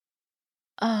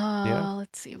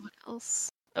 Let's see what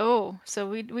else. Oh, so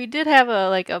we did have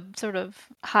a sort of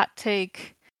hot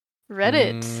take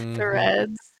Reddit Mhm.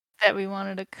 threads that we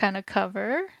wanted to kind of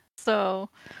cover. So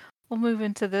we'll move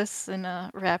into this in a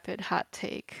rapid hot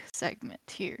take segment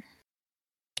here.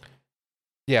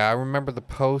 Yeah, I remember the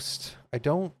post. I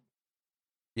don't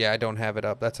have it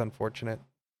up. That's unfortunate.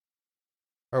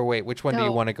 Or wait, which one do you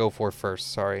No. want to go for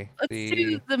first? Sorry. Let's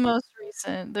do the most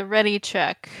recent, the Ready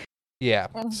check. Yeah.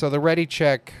 So the ready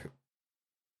check,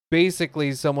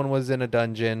 basically someone was in a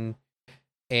dungeon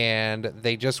and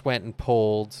they just went and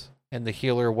pulled and the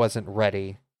healer wasn't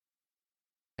ready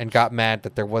and got mad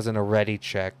that there wasn't a ready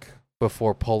check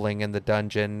before pulling in the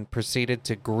dungeon, proceeded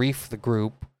to grief the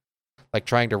group, like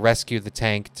trying to rescue the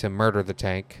tank to murder the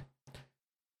tank.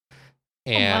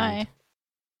 And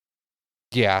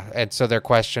yeah, and so their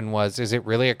question was, is it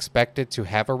really expected to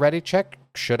have a ready check?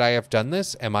 Should I have done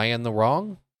this? Am I in the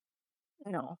wrong?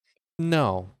 No.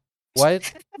 No.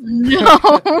 What?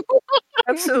 No.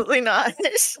 Absolutely not.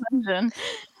 Dungeon.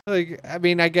 Like, I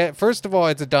mean, I get, first of all,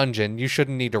 it's a dungeon. You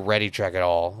shouldn't need a ready check at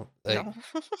all. Like, No.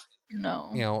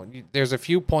 No. you know, there's a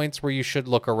few points where you should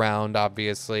look around,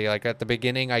 obviously. Like at the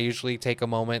beginning, I usually take a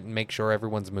moment and make sure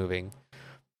everyone's moving.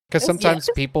 Because sometimes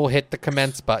people hit the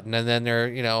commence button and then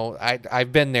they're,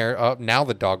 I've been there. Oh, now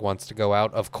the dog wants to go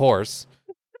out, of course.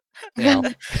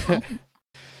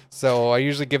 So I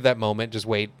usually give that moment, just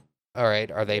wait. All right,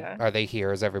 are they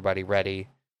here? Is everybody ready?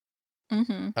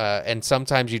 Mm-hmm. And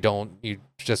sometimes you don't. You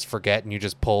just forget and you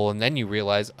just pull, and then you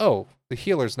realize, oh, the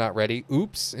healer's not ready.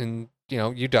 Oops, and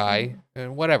you die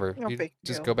and whatever. No you big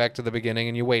just deal. go back to the beginning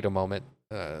and you wait a moment.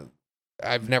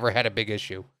 I've never had a big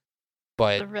issue.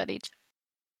 But The ready check.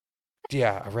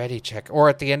 yeah, a ready check, or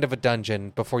at the end of a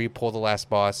dungeon before you pull the last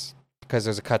boss, because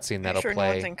there's a cutscene Make that'll sure play.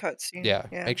 no one's in cutscene. Yeah,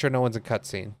 Yeah. make sure no one's in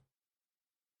cutscene.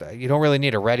 You don't really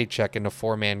need a ready check in a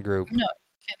 4-man group. No,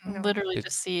 you can No. literally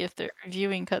just see if they're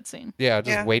viewing cutscene. Yeah, just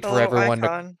Yeah, wait the for little everyone to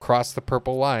icon. cross the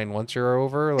purple line. Once you're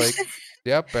over, like,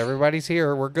 yep, everybody's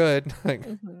here. We're good. Like,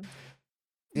 Mhm.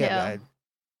 Yeah.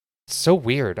 it's so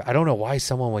weird. I don't know why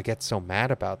someone would get so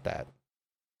mad about that.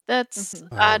 That's Mhm.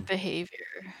 odd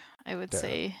behavior, I would Yeah,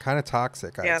 say. kind of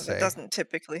toxic, Yeah, I'd say. that doesn't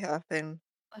typically happen.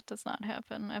 That does not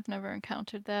happen. I've never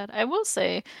encountered that. I will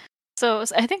say, so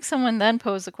I think someone then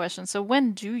posed the question, so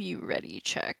when do you ready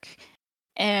check?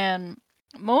 And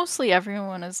mostly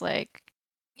everyone is like,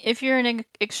 if you're in an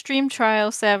extreme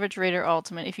trial, savage raider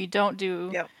ultimate, if you don't do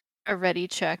Yep. a ready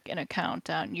check and a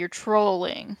countdown, you're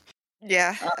trolling.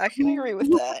 Yeah, I can agree with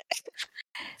that.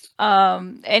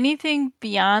 Anything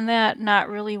beyond that, not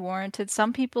really warranted.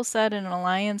 Some people said in an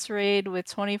alliance raid with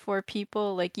 24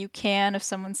 people, like you can if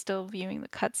someone's still viewing the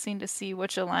cutscene to see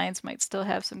which alliance might still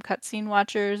have some cutscene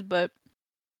watchers, but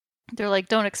they're like,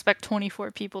 don't expect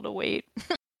 24 people to wait.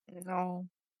 No.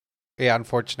 Yeah,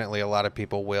 unfortunately, a lot of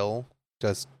people will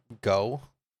just go.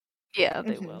 Yeah,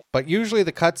 they Mhm. will. But usually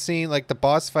the cutscene, like the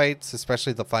boss fights,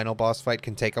 especially the final boss fight,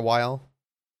 can take a while.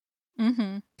 Mm-hmm.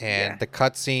 And Yeah. the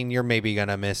cutscene, you're maybe going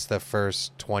to miss the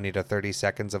first 20 to 30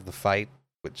 seconds of the fight,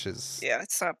 which is, Yeah,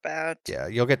 it's not bad. yeah,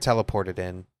 you'll get teleported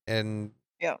in and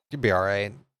Yeah. you'll be all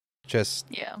right. Just,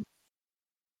 Yeah.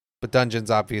 but dungeons,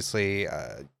 obviously,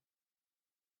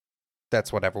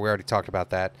 that's whatever. We already talked about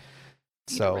that.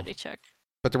 Need a So, ready check.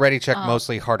 but the ready check, Um,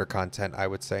 mostly harder content, I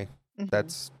would say. Mhm.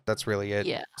 That's really it.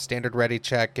 Yeah. Standard ready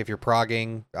check. If you're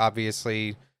progging,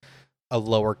 obviously a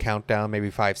lower countdown, maybe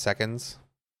 5 seconds,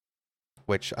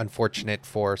 which unfortunate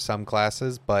for some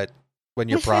classes, but when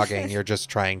you're progging, you're just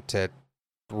trying to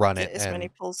run Get it as many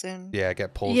and pulls in. yeah,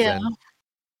 get pulls Yeah. in.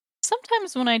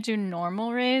 Sometimes when I do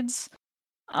normal raids,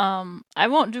 I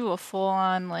won't do a full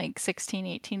on like 16,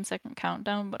 18-second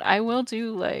countdown, but I will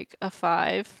do like a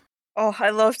 5. Oh, I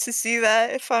love to see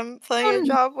that if I'm playing a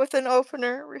job with an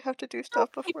opener. We have to do Some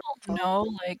stuff before. people know,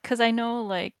 like, because I know,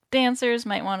 like, dancers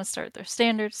might want to start their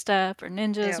standard step, or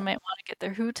ninjas Yeah. might want to get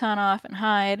their huton off and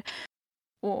hide,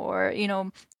 or,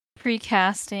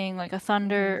 pre-casting, like a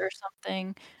thunder or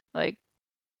something. Like,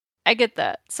 I get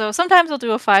that. So sometimes I'll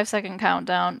do a 5-second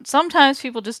countdown. Sometimes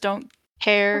people just don't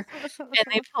care, and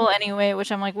they pull anyway,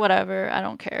 which I'm like, whatever, I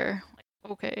don't care.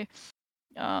 Like, okay.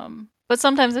 But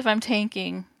sometimes if I'm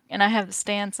tanking and I have the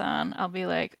stance on, I'll be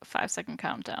like 5-second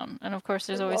countdown. And of course, I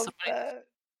there's always love somebody that.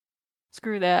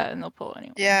 screw that, and they'll pull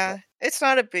anyway. Yeah, it's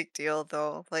not a big deal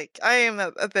though. Like I am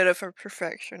a bit of a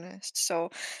perfectionist,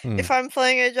 so Hmm. if I'm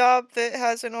playing a job that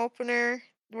has an opener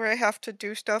where I have to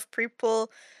do stuff pre-pull,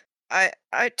 I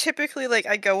typically like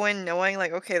I go in knowing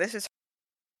like okay, this is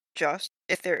just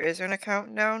if there isn't a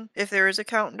countdown. If there is a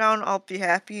countdown, I'll be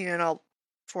happy and I'll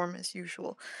perform as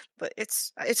usual. But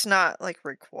it's not like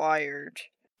required.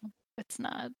 It's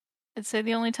not. I'd say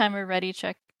the only time a ready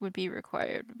check would be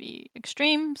required would be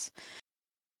extremes,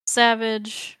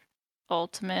 savage,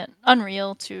 ultimate,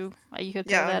 unreal too. You could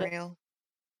throw Yeah, that in. unreal.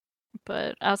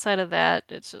 But outside of that,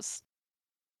 it's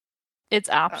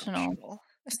optional Optional.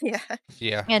 Yeah.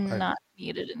 Yeah. and not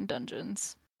needed in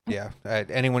dungeons. Yeah.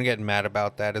 Anyone getting mad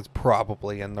about that is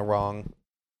probably in the wrong.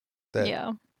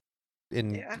 Yeah.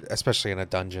 Yeah. Especially in a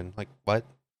dungeon. Like, what?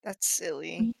 That's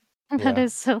silly. That Yeah.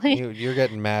 is silly. You're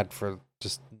getting mad for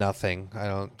just nothing. I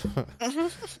don't.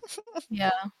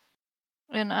 Yeah.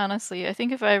 And honestly, I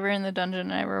think if I were in the dungeon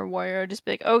and I were a warrior, I'd just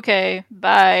be like, okay,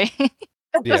 bye.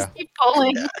 Yeah. Just keep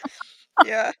pulling. Yeah.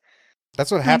 Yeah.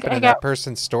 That's what Like, happened I in got- that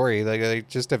person's story. They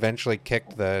just eventually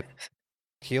kicked the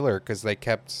healer because they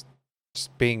kept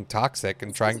just being toxic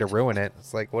and trying to ruin it.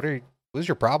 It's like, what's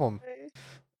your problem?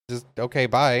 Just okay,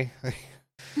 bye.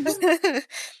 I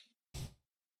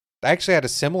actually had a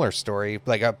similar story,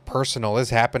 like a personal. This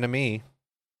happened to me.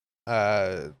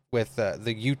 With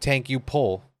the you tank you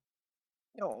pull,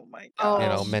 Oh my Oh.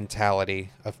 god.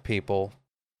 mentality of people,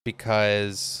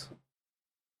 because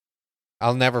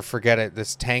I'll never forget it.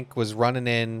 This tank was running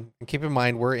in, and keep in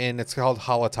mind it's called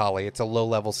Halatali. It's a low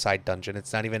level side dungeon.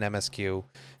 It's not even MSQ.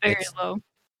 Very It's low.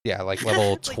 yeah, like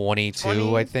level Like 22,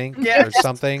 20? I think, Yeah. or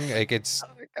something. Like it's Oh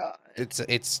my god.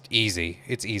 it's easy.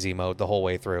 It's easy mode the whole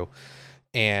way through.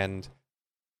 And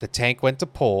the tank went to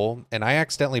pull, and I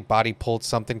accidentally body pulled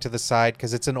something to the side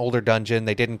because it's an older dungeon.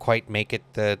 They didn't quite make it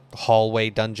the hallway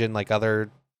dungeon like other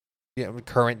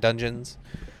current dungeons.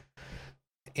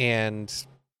 And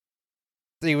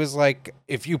he was like,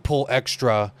 if you pull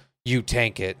extra, you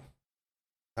tank it.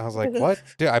 I was like, what?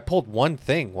 Dude, I pulled one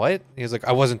thing. What? He was like,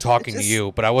 I wasn't talking to just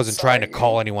you, but I wasn't saw trying to you.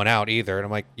 call anyone out either. And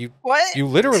I'm like, you What?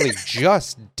 literally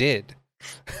just did.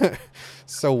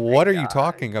 So what are you God.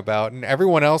 talking about? And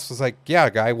everyone else was like, yeah,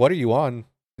 guy, what are you on?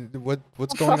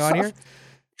 What's going on here?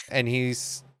 And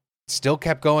he's still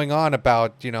kept going on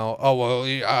about, oh, well,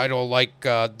 I don't like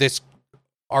this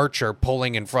archer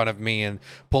pulling in front of me and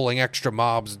pulling extra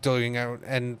mobs doing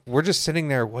and we're just sitting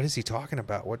there. What is he talking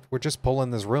about? We're just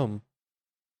pulling this room.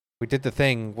 We did the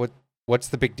thing. What's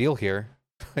the big deal here?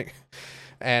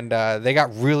 And they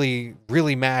got really,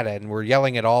 really mad and were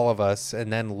yelling at all of us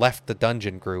and then left the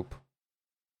dungeon group.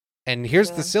 And here's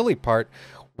the silly part.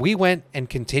 We went and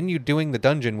continued doing the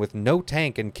dungeon with no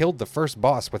tank and killed the first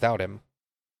boss without him.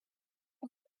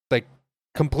 Like,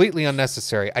 completely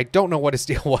unnecessary. I don't know what his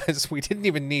deal was. We didn't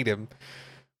even need him.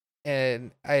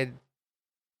 And I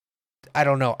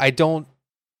don't know.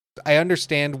 I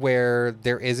understand where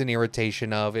there is an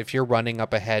irritation of if you're running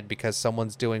up ahead because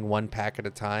someone's doing one pack at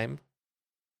a time,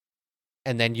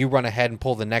 and then you run ahead and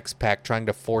pull the next pack trying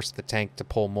to force the tank to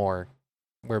pull more,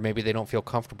 where maybe they don't feel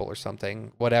comfortable or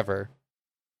something, whatever.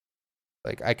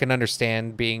 Like, I can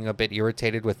understand being a bit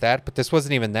irritated with that, but this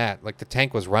wasn't even that. Like, the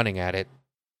tank was running at it.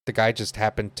 The guy just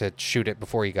happened to shoot it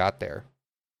before he got there.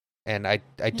 And I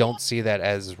don't see that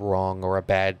as wrong or a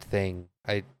bad thing.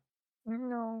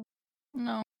 No.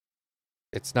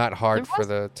 It's not hard for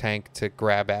the tank to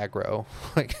grab aggro.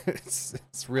 Like, it's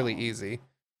really easy.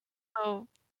 Oh,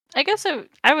 I guess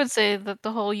I would say that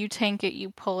the whole you tank it, you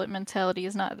pull it mentality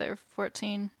is not there for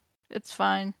 14. It's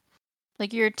fine.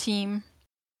 Like, you're a team.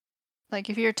 Like,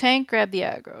 if you're a tank, grab the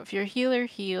aggro. If you're a healer,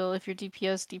 heal. If you're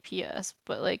DPS, DPS.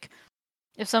 But, like,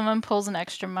 if someone pulls an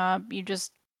extra mob, you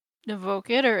just evoke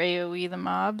it or AoE the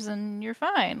mobs and you're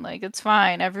fine. Like, it's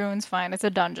fine. Everyone's fine. It's a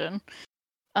dungeon.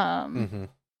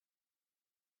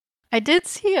 I did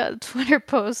see a Twitter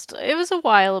post. It was a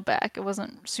while back. It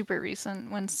wasn't super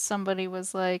recent when somebody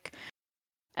was like,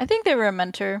 I think they were a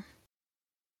mentor.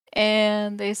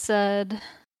 And they said,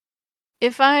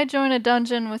 if I join a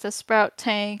dungeon with a sprout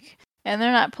tank and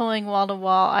they're not pulling wall to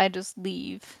wall, I just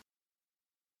leave.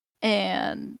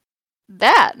 And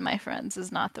that, my friends,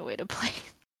 is not the way to play.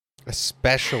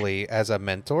 Especially as a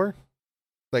mentor.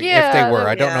 Like, if they were.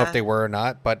 I don't know if they were or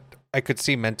not, but I could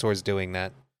see mentors doing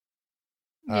that.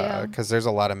 Because there's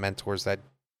a lot of mentors that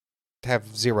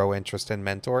have zero interest in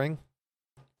mentoring.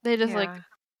 They just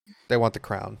they want the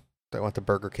crown. They want the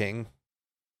Burger King.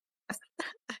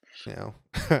 Yeah,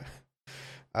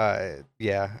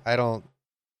 I don't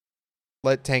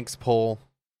let tanks pull.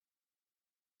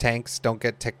 Tanks don't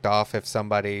get ticked off if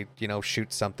somebody,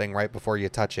 shoots something right before you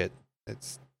touch it.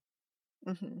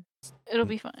 It'll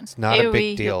be fine. It's not a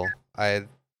big deal.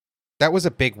 That was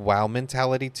a big WoW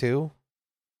mentality too.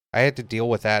 I had to deal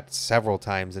with that several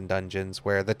times in dungeons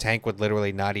where the tank would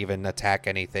literally not even attack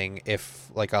anything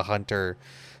if, like, a hunter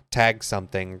tags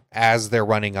something as they're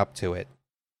running up to it.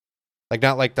 Like,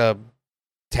 not like the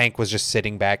tank was just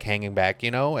sitting back, hanging back,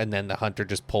 and then the hunter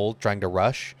just pulled, trying to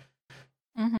rush.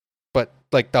 But,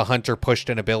 like, the hunter pushed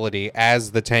an ability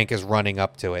as the tank is running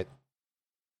up to it.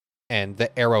 And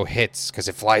the arrow hits because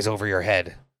it flies over your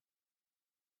head.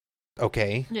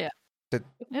 Okay. Yeah.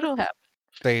 It'll happen.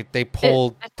 They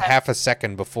pulled half a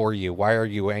second before you. Why are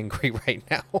you angry right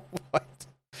now? What?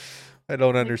 I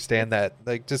don't understand that.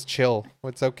 Like, just chill.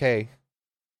 It's okay.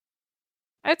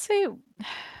 I'd say,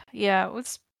 yeah.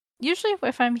 Usually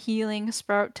if I'm healing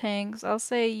sprout tanks, I'll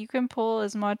say you can pull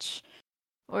as much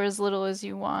or as little as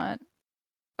you want.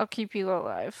 I'll keep you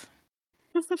alive.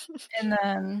 And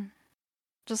then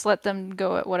just let them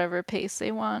go at whatever pace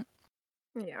they want.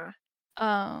 Yeah.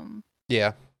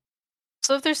 Yeah.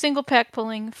 So if they're single pack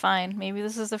pulling, fine. Maybe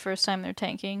this is the first time they're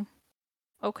tanking.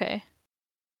 Okay.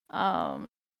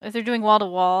 If they're doing wall to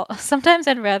wall, sometimes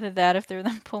I'd rather that if they're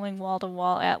then pulling wall to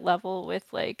wall at level with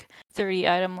like 30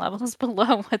 item levels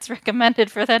below what's recommended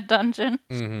for that dungeon.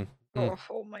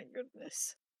 Oh my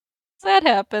goodness. So that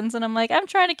happens, and I'm like, I'm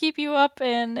trying to keep you up,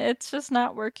 and it's just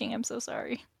not working. I'm so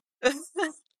sorry.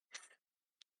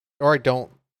 Or I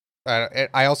don't.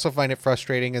 I also find it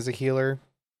frustrating as a healer.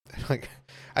 Like,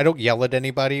 I don't yell at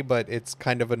anybody, but it's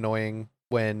kind of annoying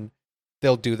when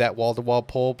they'll do that wall to wall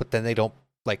pull, but then they don't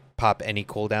like pop any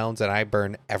cooldowns, and I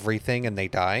burn everything and they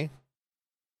die.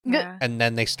 Yeah. And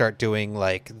then they start doing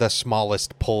like the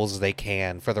smallest pulls they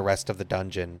can for the rest of the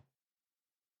dungeon.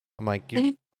 I'm like,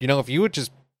 if you would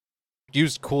just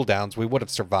used cooldowns, we would have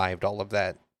survived all of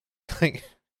that. Like,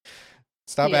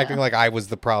 stop acting like I was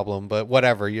the problem, but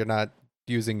whatever, you're not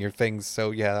using your things,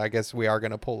 so yeah, I guess we are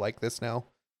gonna pull like this now.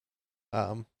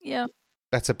 Yeah.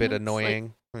 That's a bit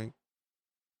annoying.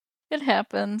 It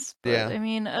happens, but Yeah. I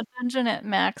mean, a dungeon at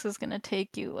max is gonna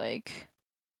take you like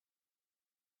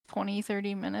 20,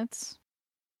 30 minutes.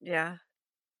 Yeah.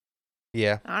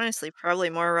 Yeah. Honestly, probably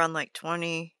more around like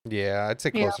 20. Yeah. I'd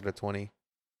say Yeah. closer to 20.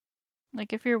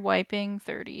 Like if you're wiping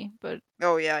 30, but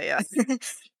Oh, yeah.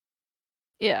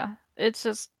 yeah, it's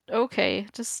just okay.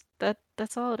 Just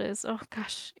that's all it is. Oh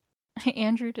gosh.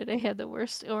 Andrew today had the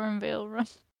worst Vale run.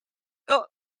 Oh,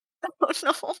 oh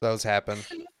no. Those happen.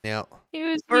 Yeah. He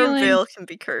was healing. Vale can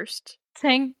be cursed.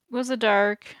 Tank was a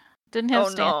dark. Didn't have Oh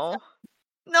stance. no.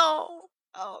 No.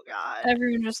 Oh god.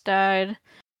 Everyone just died.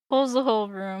 Pulls the whole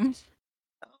room.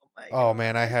 Oh my Oh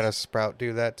man, I had gosh. a sprout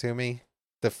do that to me.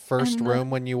 The first And room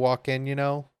when you walk in, you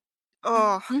know,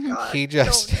 Oh Mhm. god. he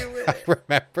just, Don't do I it.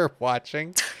 remember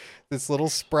watching this little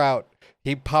sprout.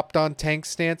 He popped on tank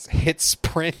stance, hit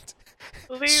sprint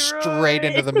straight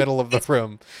into the middle of the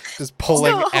room, just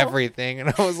pulling No. everything.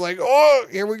 And I was like, oh,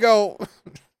 here we go.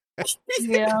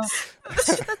 Yeah.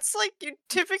 That's like, you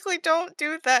typically don't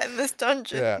do that in this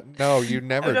dungeon. Yeah, no, you I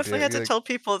never definitely do. had to Like, tell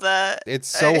people that. it's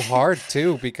so hard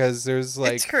too because there's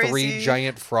like It's 3 crazy.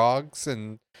 giant frogs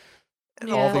and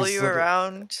They'll Yeah. pull these you little-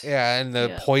 around. yeah, and the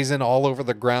Yeah. poison all over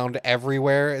the ground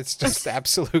everywhere. It's just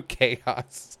absolute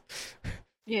chaos.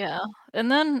 Yeah. And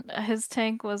then his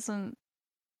tank wasn't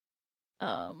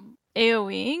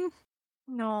AoEing.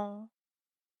 No.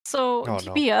 So Oh, no.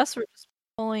 DPS were just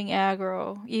pulling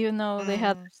aggro, even though they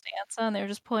had Mm. their stance on. They were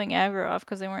just pulling aggro off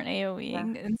because they weren't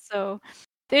AoEing, and so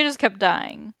they just kept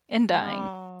dying and dying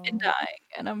and No. dying.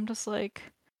 And I'm just like,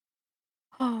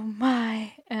 oh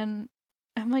my! And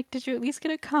I'm like, did you at least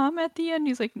get a comm at the end?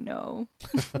 He's like, no.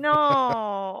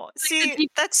 No. the See, D-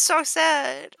 that's so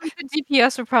sad. Like the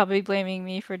DPS were probably blaming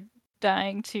me for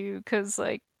dying too, because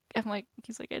like I'm like,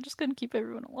 he's like, I just couldn't keep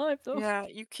everyone alive though. Yeah,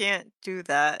 you can't do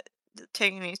that. The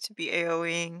tank needs to be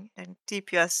AoEing, and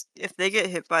DPS, if they get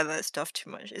hit by that stuff too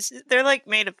much, they're like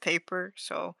made of paper,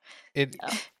 so It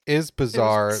Yeah. is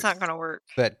bizarre it's not gonna work.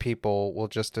 that people will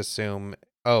just assume,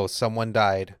 oh, someone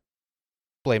died,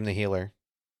 blame the healer.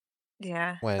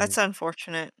 Yeah, When that's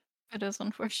unfortunate. It is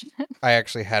unfortunate. I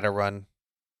actually had a run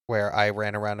where I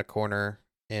ran around a corner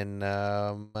in,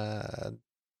 the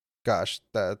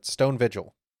Stone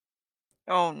Vigil.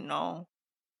 Oh no.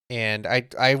 And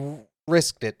I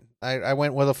risked it. I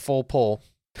went with a full pull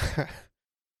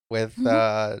with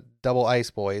double ice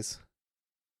boys.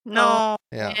 No.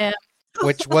 Yeah. Yeah.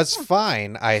 Which was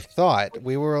fine, I thought.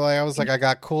 I was like, I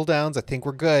got cooldowns, I think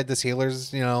we're good. This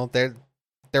healers, you know,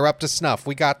 they're up to snuff.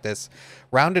 We got this.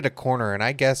 Rounded a corner, and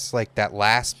I guess like that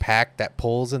last pack that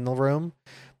pulls in the room,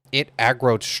 it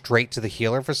aggroed straight to the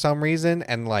healer for some reason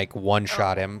and like one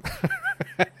shot him.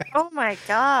 Oh my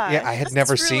god. Yeah, I had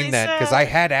never seen that because I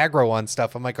had aggro on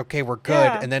stuff. I'm like, okay, we're good.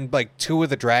 Yeah. And then like 2 of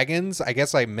the dragons, I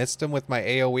guess I missed him with my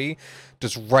AoE,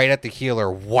 just right at the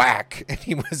healer, whack, and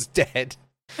he was dead.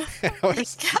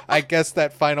 I guess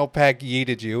that final pack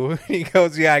yeeted you. He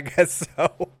goes, yeah, I guess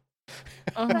so.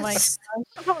 Oh my That's-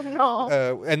 Oh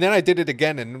no. And then I did it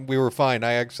again, and we were fine.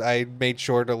 I made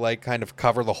sure to like kind of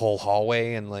cover the whole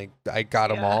hallway, and like I got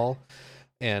them Yeah. all,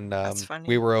 and That's funny.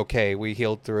 we were okay. We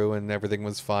healed through, and everything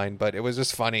was fine. But it was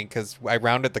just funny because I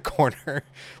rounded the corner,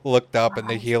 looked up, and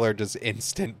the healer just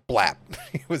instant blap.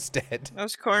 He was dead.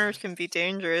 Those corners can be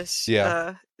dangerous.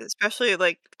 Yeah. Especially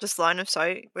like just line of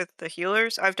sight with the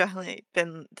healers. I've definitely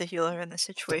been the healer in the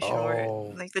situation where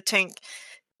Oh. like the tank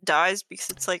dies because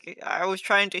it's like I was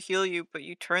trying to heal you, but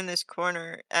you turn this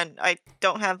corner and I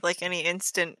don't have like any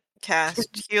instant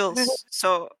cast heals.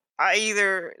 So I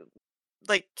either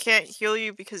like can't heal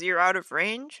you because you're out of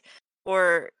range,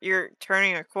 or you're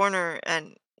turning a corner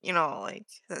and like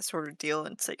that sort of deal.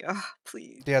 And it's like, oh,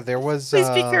 please, Yeah, there was please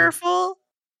be careful.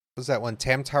 was that one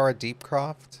Tamtara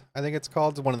Deepcroft, I think it's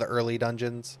called, one of the early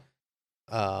dungeons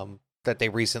that they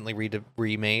recently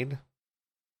remade.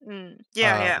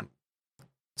 Yeah.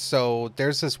 So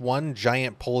there's this one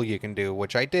giant pull you can do,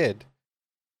 which I did.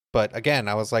 But again,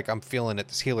 I was like, I'm feeling it.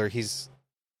 This healer, he's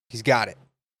got it.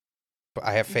 But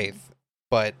I have faith.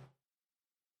 But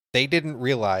they didn't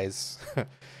realize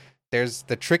there's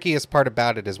the trickiest part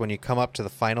about it is when you come up to the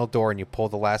final door and you pull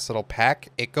the last little pack,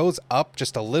 it goes up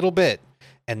just a little bit,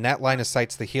 and that line of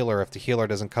sight's the healer if the healer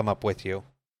doesn't come up with you.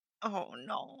 Oh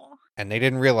no. And they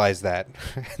didn't realize that.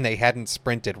 And they hadn't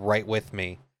sprinted right with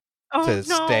me to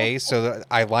stay, so that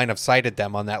I line of sighted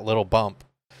them on that little bump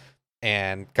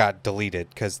and got deleted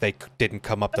because they didn't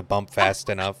come up the bump fast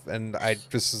enough. And I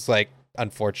just was like,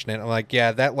 unfortunate. I'm like,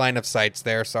 yeah, that line of sight's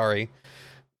there, sorry.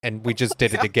 And we just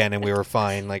did it again and we were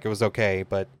fine. Like, it was okay,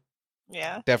 but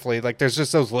Yeah. definitely, like, there's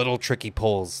just those little tricky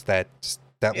pulls that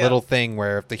Yeah. little thing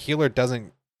where if the healer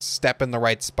doesn't step in the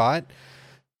right spot,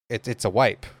 it's a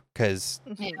wipe. because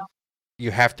Mhm.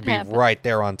 you have to be Happen. right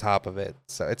there on top of it.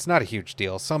 So it's not a huge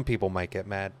deal. Some people might get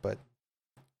mad, but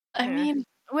I Yeah. mean,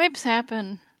 whips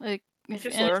happen. Like You if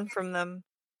just and learn from them.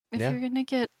 if Yeah. you're gonna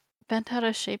get bent out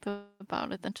of shape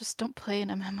about it, then just don't play an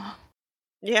MMO.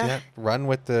 Yeah. run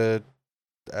with the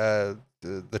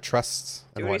trusts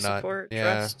and Duty, whatnot. support, Yeah,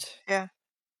 trust. Yeah.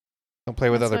 don't play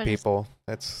with That's other why I just people.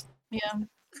 That's yeah.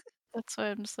 That's why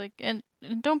I'm just like, and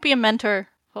don't be a mentor.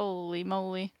 Holy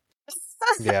moly!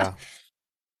 yeah.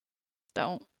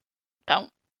 Don't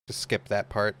don't. Just skip that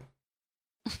part.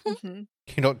 Mhm.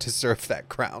 You don't deserve that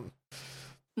crown.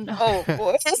 No. Oh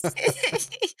boy.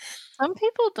 Some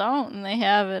people don't, and they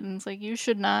have it, and it's like you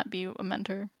should not be a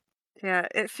mentor. Yeah,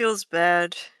 it feels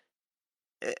bad.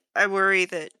 I worry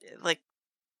that like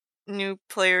new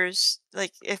players,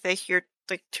 like if they hear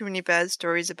like too many bad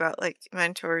stories about like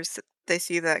mentors, they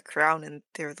see that crown and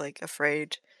they're like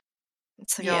afraid.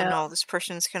 It's like, oh Yeah. no, this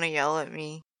person's gonna yell at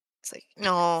me. It's like,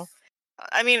 no.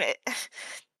 I mean,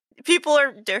 people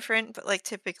are different, but like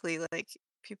typically, like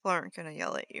people aren't gonna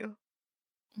yell at you.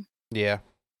 Yeah.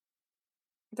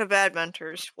 The bad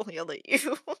mentors will yell at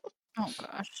you. Oh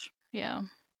gosh. Yeah.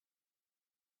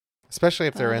 Especially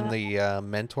if they're But in the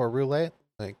mentor roulette.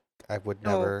 Like, I would Oh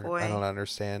never, I don't boy.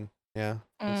 understand. Yeah.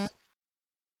 mm, It's-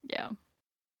 yeah.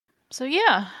 So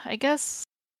yeah, I guess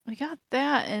we got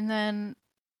that, and then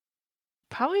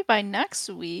probably by next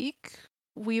week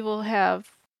we will have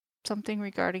something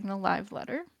regarding the live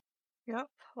letter. Yep.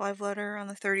 Live letter on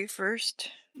the 31st.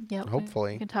 Yep, we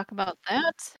Hopefully. can talk about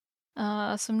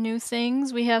that. Some new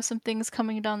things. We have some things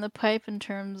coming down the pipe in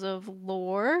terms of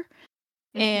lore,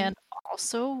 Mhm. and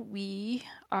also we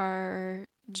are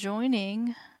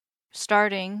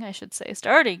starting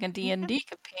a D&D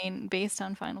campaign based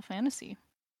on Final Fantasy.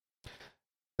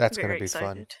 That's going to Very be fun.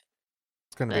 excited.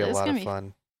 It's going to be That a is lot gonna of be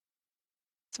fun.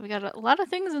 so we got a lot of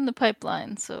things in the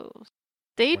pipeline. So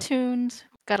stay What? tuned.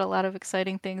 Got a lot of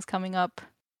exciting things coming up.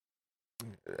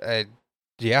 Uh,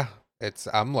 yeah.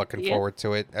 I'm looking Yeah. forward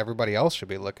to it. Everybody else should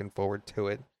be looking forward to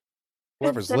it.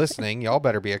 Whoever's listening, y'all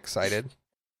better be excited.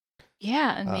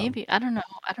 Yeah, and Um, maybe I don't know.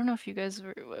 I don't know if you guys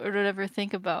would ever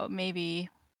think about maybe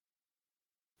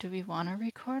do we want to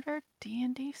record our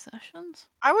D&D sessions?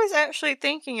 I was actually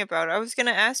thinking about it. I was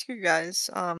gonna ask you guys,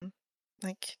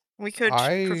 like we could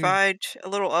I provide a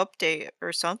little update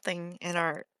or something in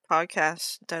our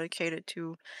podcast dedicated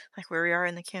to like where we are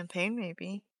in the campaign,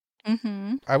 maybe.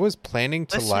 Mm-hmm. I was planning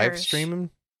to live Listeners. stream.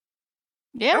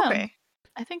 Yeah, Okay.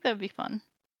 I think that'd be fun.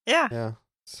 Yeah. Yeah.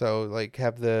 So like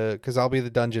because I'll be the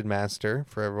dungeon master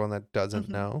for everyone that doesn't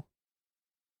Mhm. know.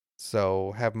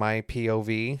 So have my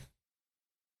POV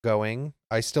going.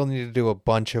 I still need to do a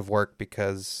bunch of work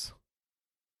because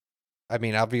I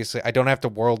mean, obviously I don't have to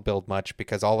world build much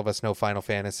because all of us know Final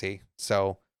Fantasy.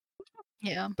 So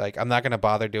Yeah. like I'm not going to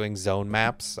bother doing zone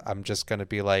maps. I'm just going to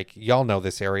be like, y'all know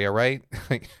this area, right?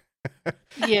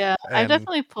 Yeah, I've And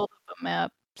definitely pulled up a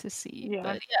map to see, Yeah.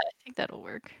 but yeah, I think that'll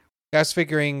work. I was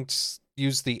figuring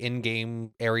use the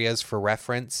in-game areas for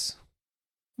reference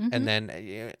Mm-hmm. and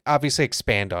then obviously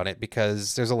expand on it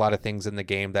because there's a lot of things in the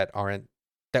game that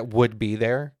would be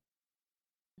there.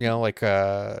 You know, like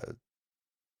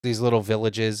these little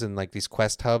villages and like these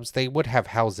quest hubs, they would have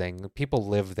housing. People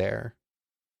live there.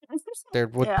 There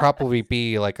would Yeah. probably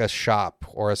be like a shop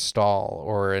or a stall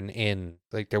or an inn.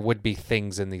 Like there would be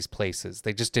things in these places.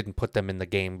 They just didn't put them in the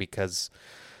game because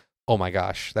oh my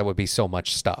gosh, that would be so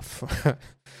much stuff.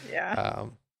 Yeah.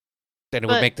 Then it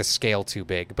would But make the scale too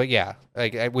big. But yeah,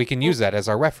 like we can use that as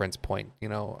our reference point. You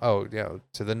know, oh,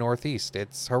 to the northeast,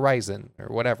 it's Horizon or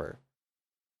whatever.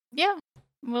 yeah,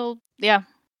 well, yeah,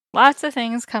 lots of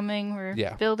things coming. We're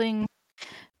Yeah. building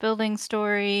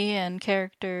story and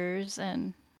characters,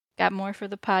 and got more for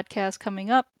the podcast coming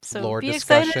up. So Lore be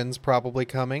excited. discussions probably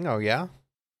coming. Oh yeah,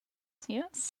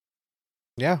 Yes.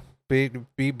 yeah.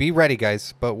 Be ready,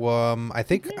 guys. But I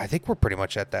think Mhm. we're pretty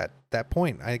much at that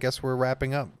point. I guess we're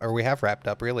wrapping up, or we have wrapped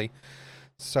up, really.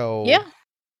 So Yeah,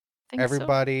 think so.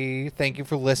 everybody, thank you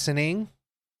for listening.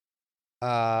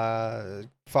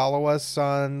 Follow us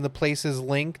on the places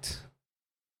linked.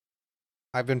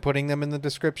 I've been putting them in the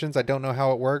descriptions. I don't know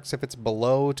how it works. If it's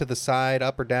below, to the side,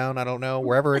 up or down, I don't know.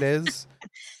 Wherever it is,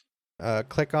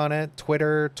 click on it.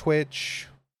 Twitter, Twitch.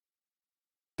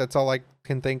 That's all I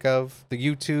can think of. The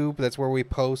YouTube, that's where we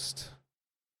post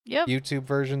Yep. YouTube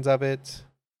versions of it.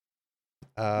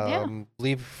 Yeah.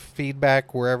 Leave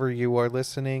feedback wherever you are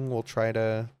listening. We'll try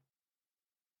to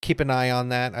keep an eye on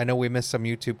that. I know we missed some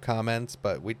YouTube comments,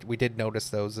 but we did notice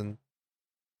those and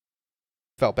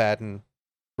felt bad and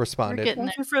responded. getting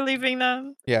Thank you for leaving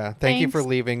them. Yeah, thank you for Thanks.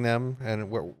 leaving them, and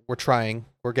we're trying.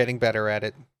 We're getting better at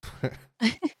it.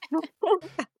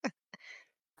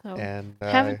 So And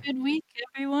have a good week,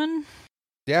 everyone.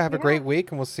 yeah, have a Yeah. great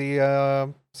week, and we'll see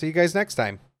you guys next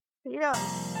time. Yeah.